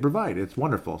of what they provide. It's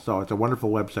wonderful. So it's a wonderful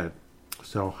website.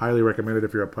 So highly recommended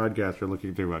if you're a podcaster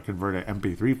looking to convert an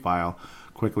MP3 file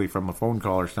quickly from a phone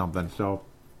call or something. So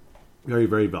very,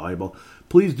 very valuable.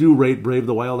 Please do rate Brave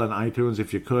the Wild on iTunes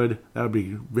if you could. That would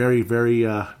be very, very,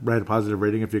 write a positive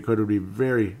rating if you could. It would be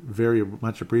very, very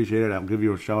much appreciated. I'll give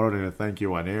you a shout out and a thank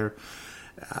you on air,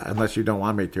 unless you don't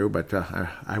want me to, but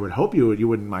I would hope you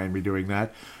wouldn't mind me doing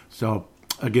that. So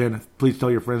again, please tell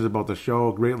your friends about the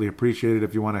show. Greatly appreciate it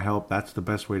if you want to help. That's the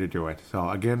best way to do it. So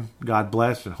again, God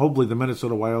bless, and hopefully the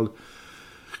Minnesota Wild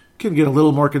can get a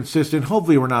little more consistent.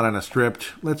 Hopefully we're not on a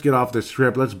script. Let's get off this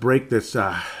script. Let's break this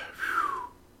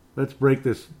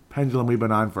pendulum we've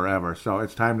been on forever. So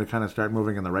it's time to kind of start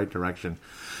moving in the right direction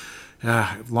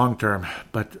long term.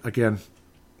 But again,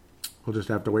 we'll just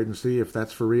have to wait and see if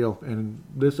that's for real. And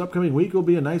this upcoming week will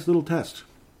be a nice little test.